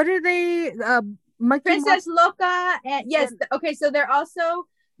what are they? Monkey Princess Loca, and yes, okay. So they're also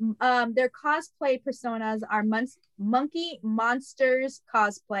their cosplay personas are Monkey Monsters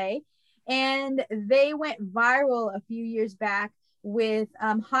cosplay, and they went viral a few years back with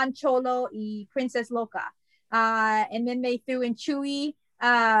Han Cholo y Princess Loca, and then they threw in Chewie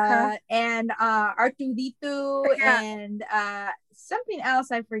and Arturito and something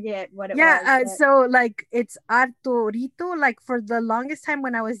else. I forget what it was. So like it's Arturito. Like for the longest time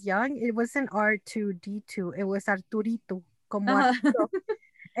when I was young, it wasn't R2D2, it was Arturito, como Arturo.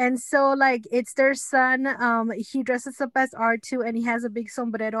 And so like it's their son. He dresses up as R2 and he has a big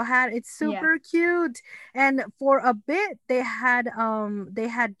sombrero hat. It's super cute. And for a bit they had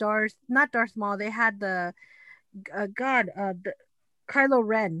not Darth Maul, they had the Kylo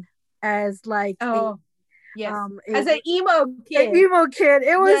Ren as like as an emo kid.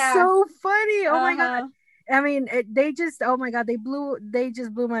 It was so funny. Oh my god. I mean, they just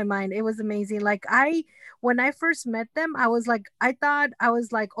blew my mind. It was amazing. Like when I first met them, I was like,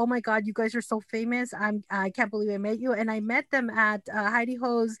 oh my god, you guys are so famous. I can't believe I met you. And I met them at Heidi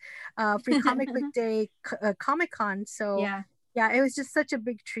Ho's Free Comic Book Day Comic-Con. So yeah, it was just such a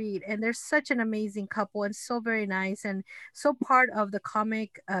big treat. And they're such an amazing couple and so very nice and so part of the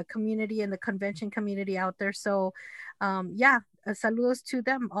comic community and the convention community out there. So saludos to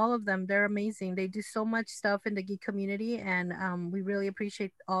them, all of them. They're amazing. They do so much stuff in the geek community, and we really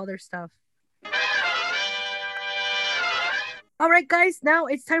appreciate all their stuff. All right, guys, now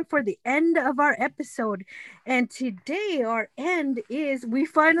it's time for the end of our episode. And today our end is we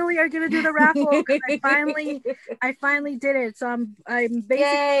finally are going to do the raffle. I finally did it. So I'm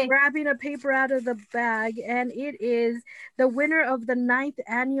basically grabbing a paper out of the bag, and it is the winner of the 9th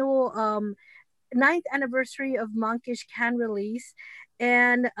anniversary of Monkish Can release,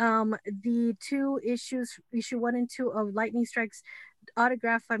 and the 2 issues, issue 1 and 2 of Lightning Strikes,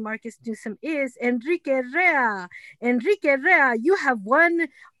 autographed by Marcus Newsom, is Enrique Rea. Enrique Rea, you have won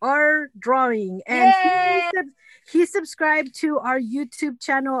our drawing, and he subscribed to our YouTube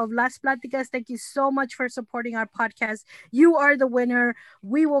channel of Las Platicas. Thank you so much for supporting our podcast. You are the winner.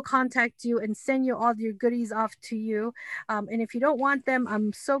 We will contact you and send you all your goodies off to you. And if you don't want them,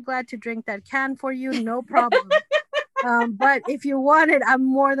 I'm so glad to drink that can for you. No problem. But if you want it, I'm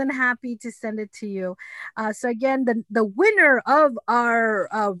more than happy to send it to you. So again, the winner of our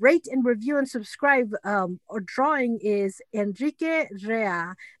rate and review and subscribe or drawing is Enrique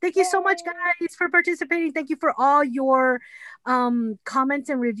Rea. Thank you so much, guys, for participating. Thank you for all your comments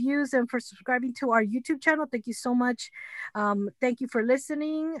and reviews and for subscribing to our YouTube channel. Thank you so much. Thank you for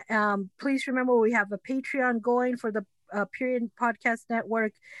listening. Please remember we have a Patreon going for the Period Podcast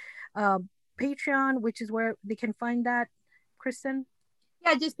Network Patreon, which is where they can find that, Kristen.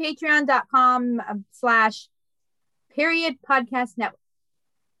 Yeah, just patreon.com/Period Podcast Network.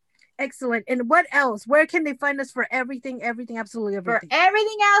 Excellent. And what else? Where can they find us for everything, absolutely everything? For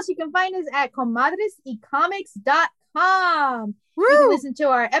everything else, you can find us at comadresycomics.com. Woo! You can listen to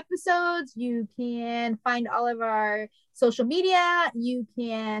our episodes. You can find all of our social media. You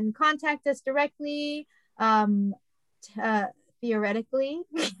can contact us directly. Theoretically.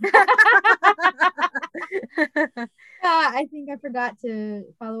 I think I forgot to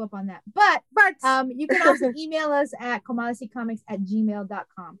follow up on that. But you can also email us at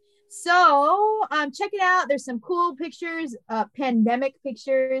comadresycomics@gmail.com. So check it out. There's some cool pictures, pandemic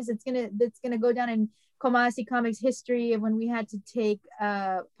pictures. It's gonna go down in Comadre Comics history of when we had to take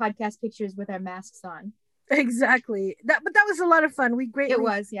podcast pictures with our masks on. Exactly. But that was a lot of fun. It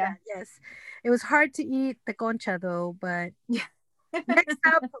was. Yes. It was hard to eat the concha though, but next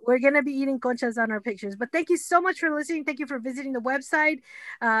up we're gonna be eating conchas on our pictures. But thank you so much for listening. Thank you for visiting the website.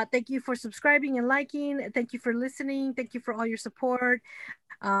 Thank you for subscribing and liking. Thank you for listening. Thank you for all your support.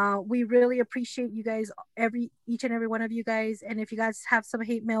 We really appreciate you guys, each and every one of you guys. And if you guys have some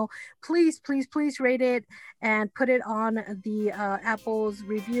hate mail, please rate it and put it on the Apple's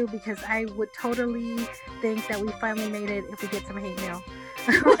review, because I would totally think that we finally made it if we get some hate mail.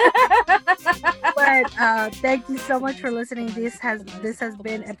 But thank you so much for listening. This has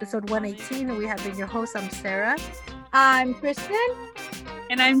been episode 118. We have been your host. I'm Sarah. I'm Kristen.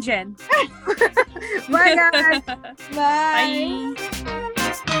 And I'm Jen. Bye, guys. Bye.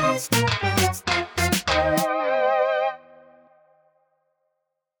 Bye.